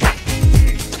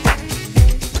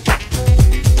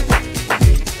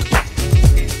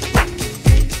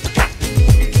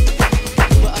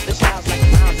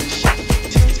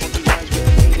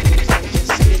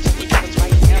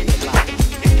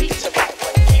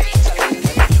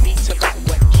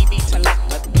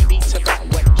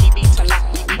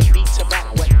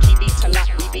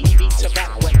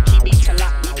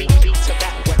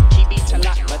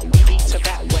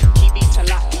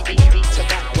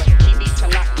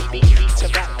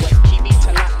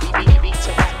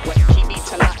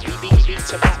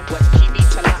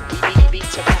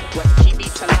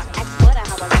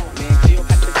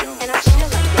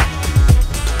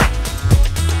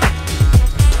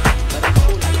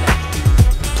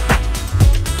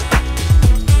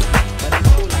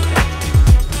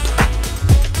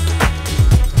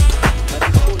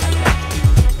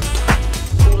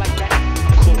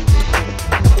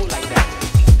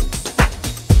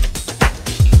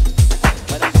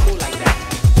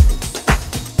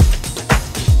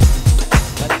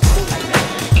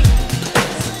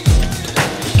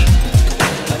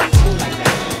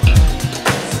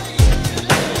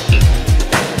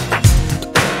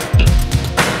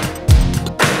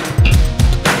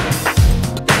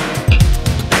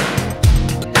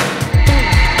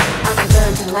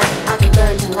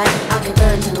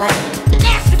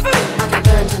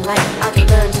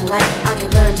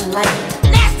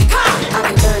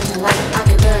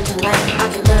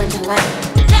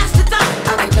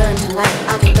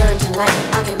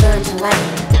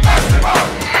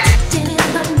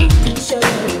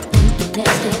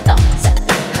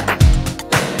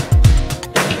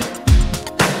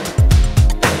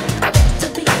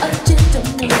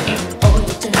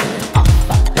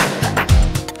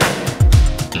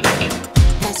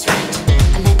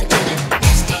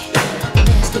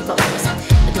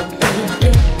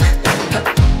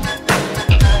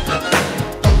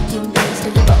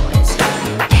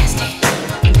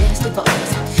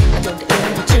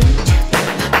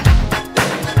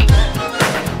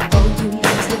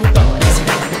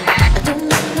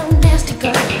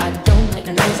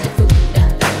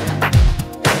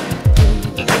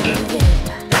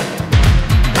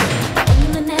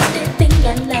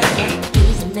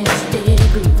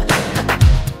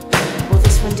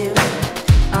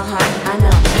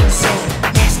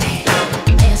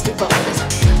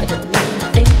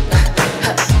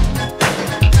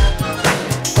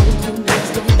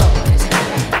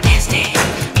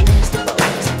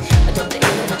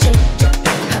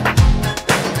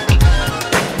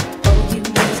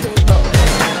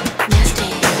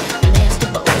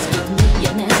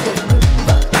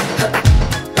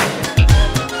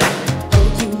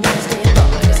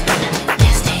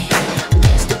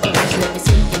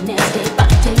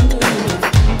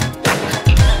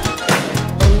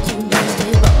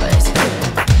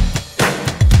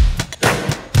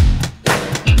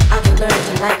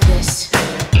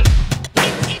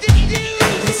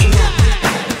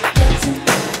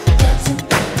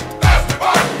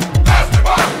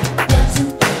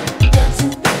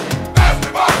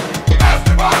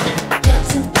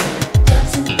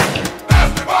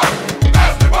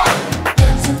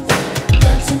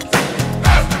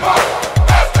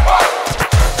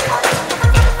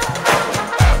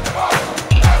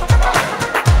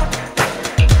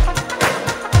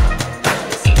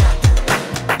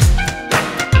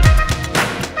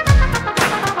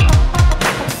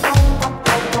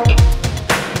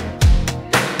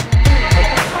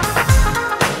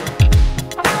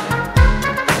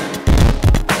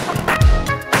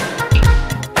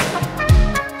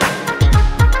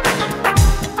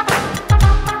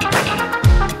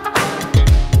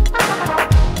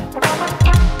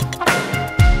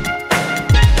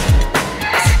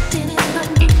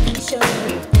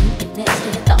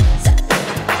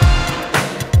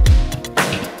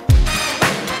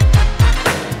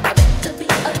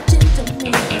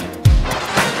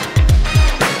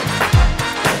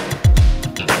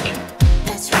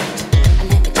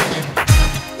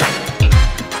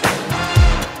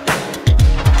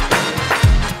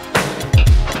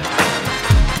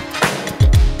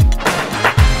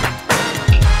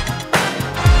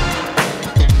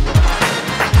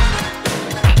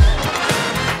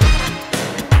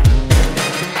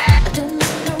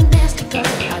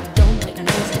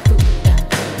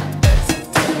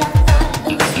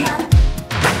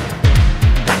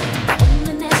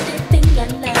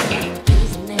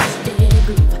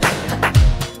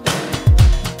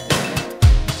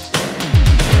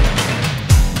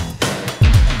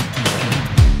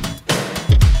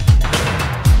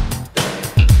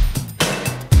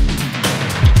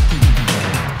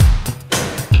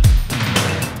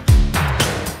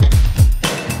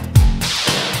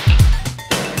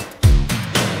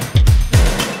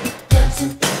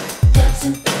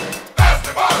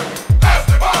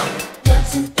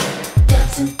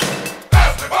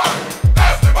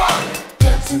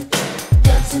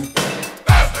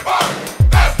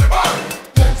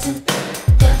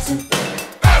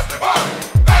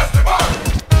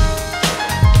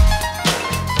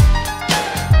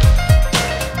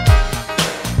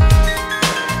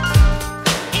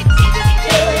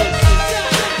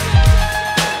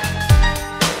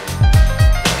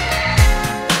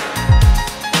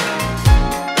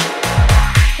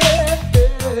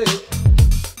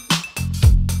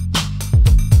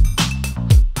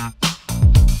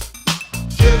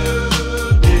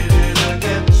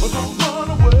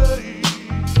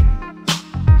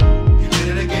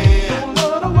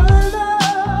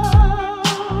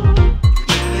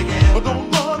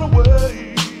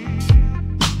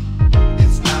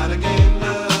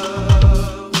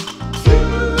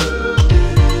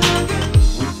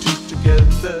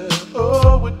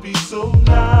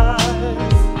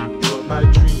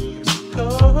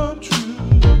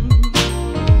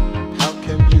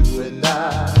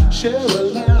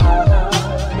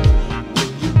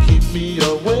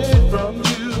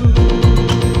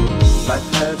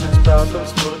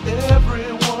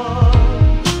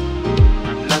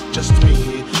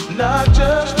 not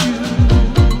just you.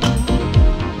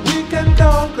 We can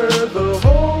conquer the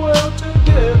whole world.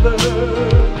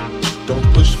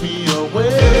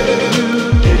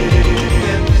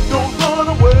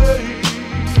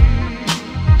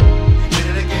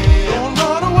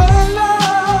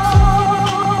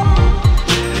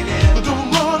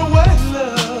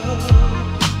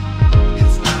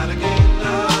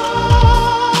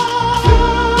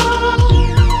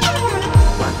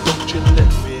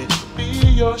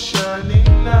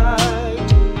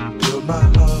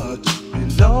 heart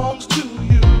belongs to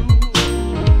you.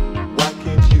 Why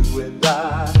can't you and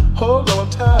I hold on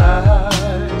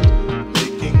tight,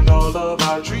 making all of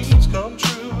our dreams come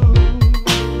true?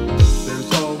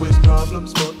 There's always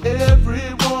problems for everyone.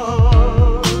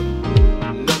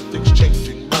 Nothing's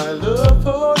changing my love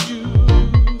for you.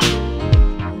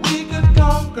 We could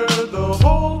conquer the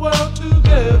whole world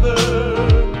together.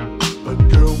 But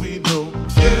girl, we know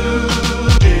you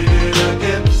did it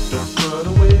again. Don't run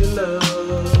away,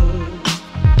 love.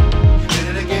 You did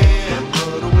it again.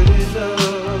 Run away,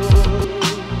 love.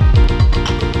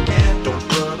 And don't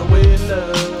run away,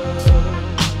 love.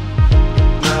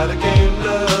 Not a game,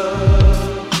 love.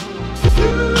 You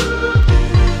did it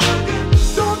again.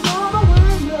 Don't run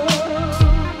away, love.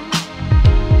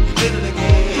 You did it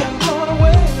again. Don't run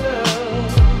away,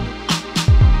 love.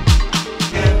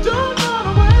 And don't run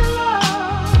away,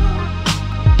 love.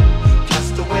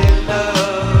 Cast away,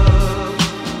 love.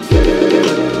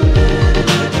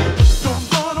 Don't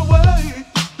run away.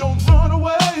 Don't run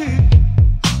away.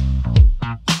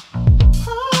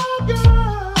 Oh,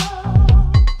 girl.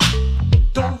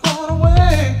 Don't run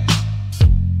away.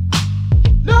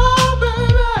 No,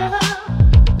 baby.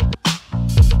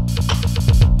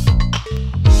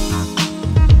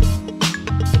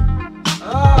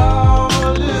 Oh,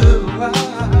 little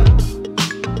while.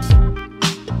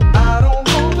 I don't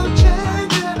want to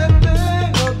change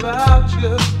anything about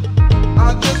you. I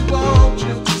just want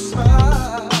you to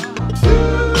smile. You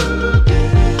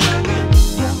did it again.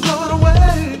 Don't run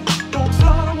away. Don't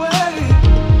run away.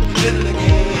 You did it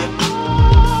again.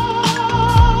 Oh,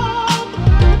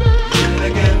 baby. You did it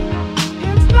again.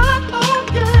 It's not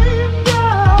okay,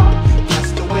 girl.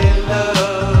 Cast away,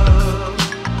 love.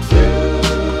 You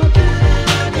did it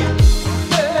again.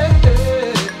 Hey,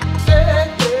 hey, hey,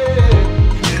 hey.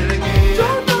 You did it again.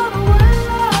 Don't run away,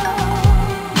 love.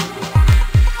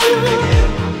 You did it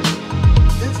again.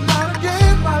 It's not a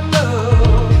game, my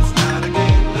love. It's not a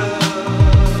game, love.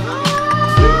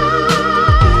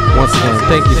 Once again,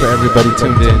 thank you for everybody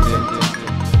tuned in.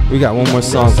 We got one more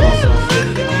song.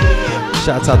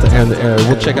 Shouts out to Aaron the Air.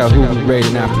 We'll check out who we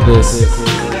rating after this.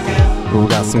 We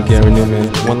got some Gary Newman.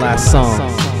 One last song.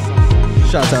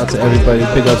 Shouts out to everybody.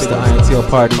 Big ups to INTL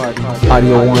Party,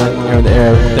 Audio One, Aaron the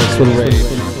Air. Thanks for the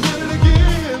rating.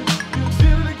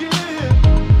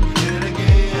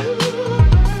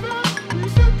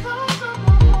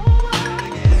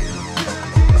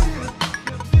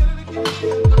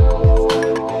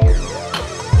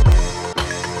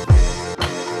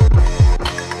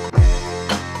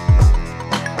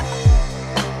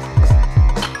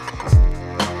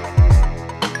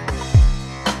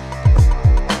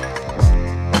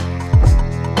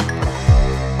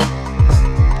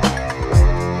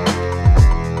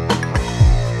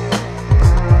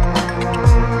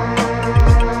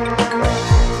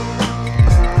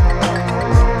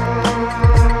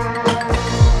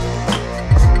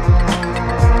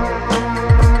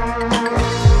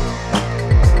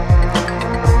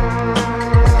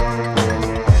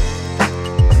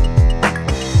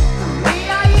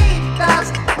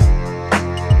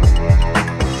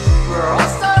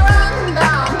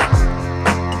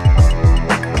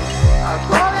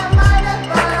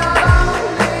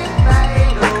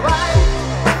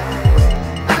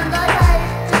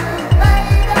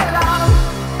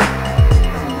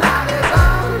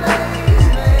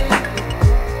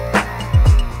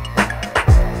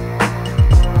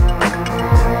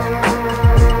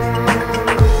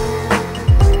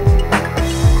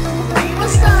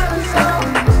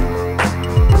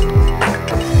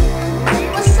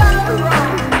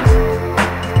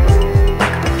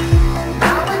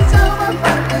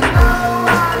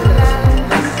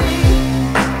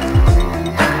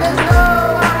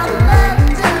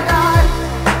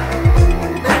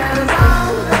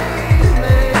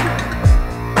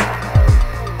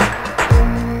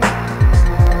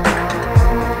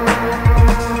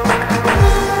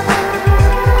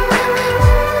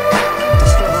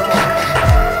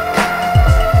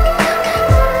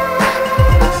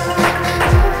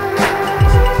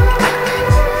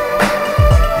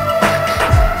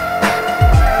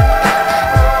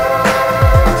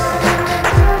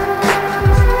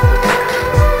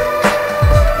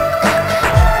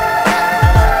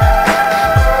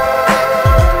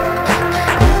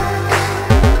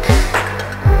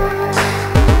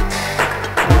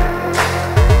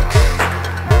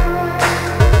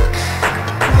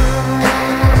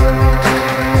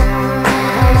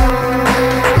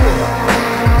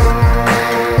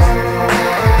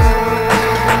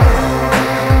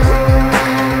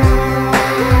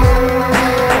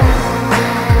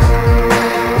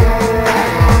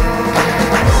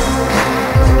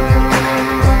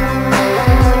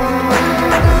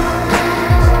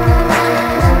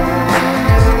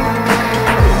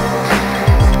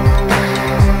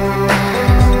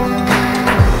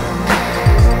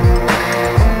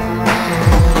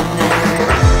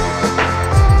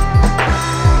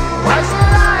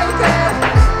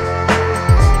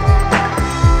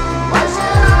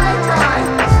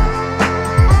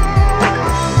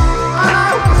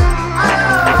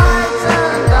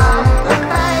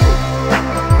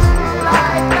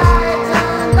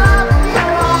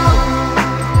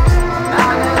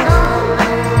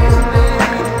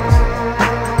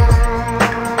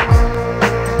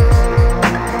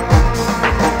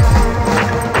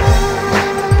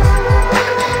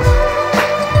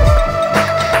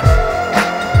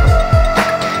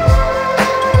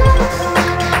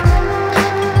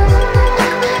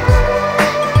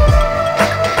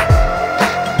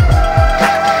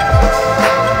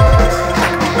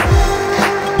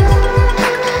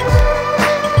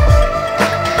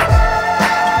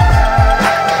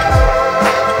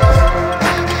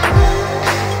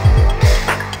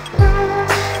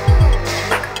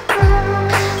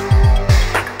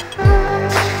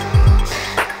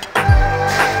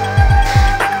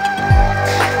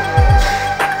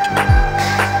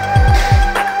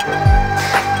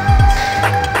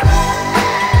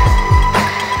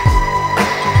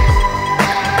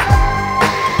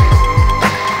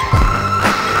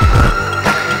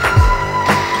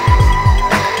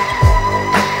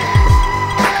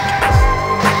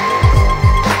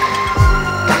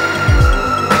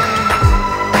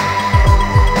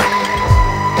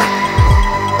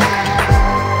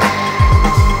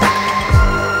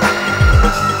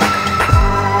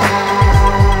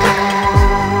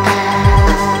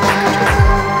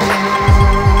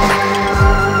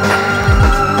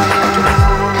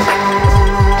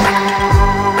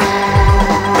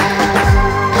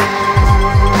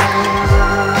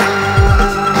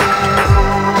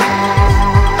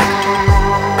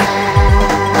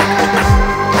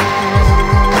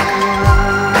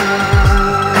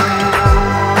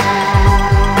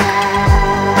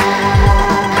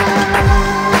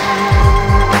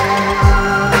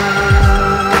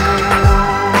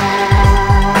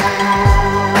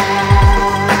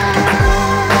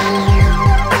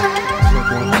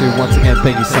 once again,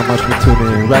 thank you so much for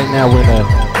tuning in. Right now, we're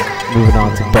moving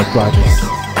on to Buck Rogers.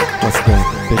 Once again,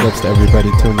 big ups to everybody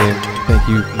tuning in. Thank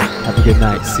you. Have a good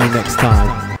night. See you next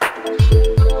time.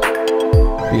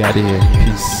 We out of here.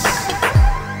 Peace.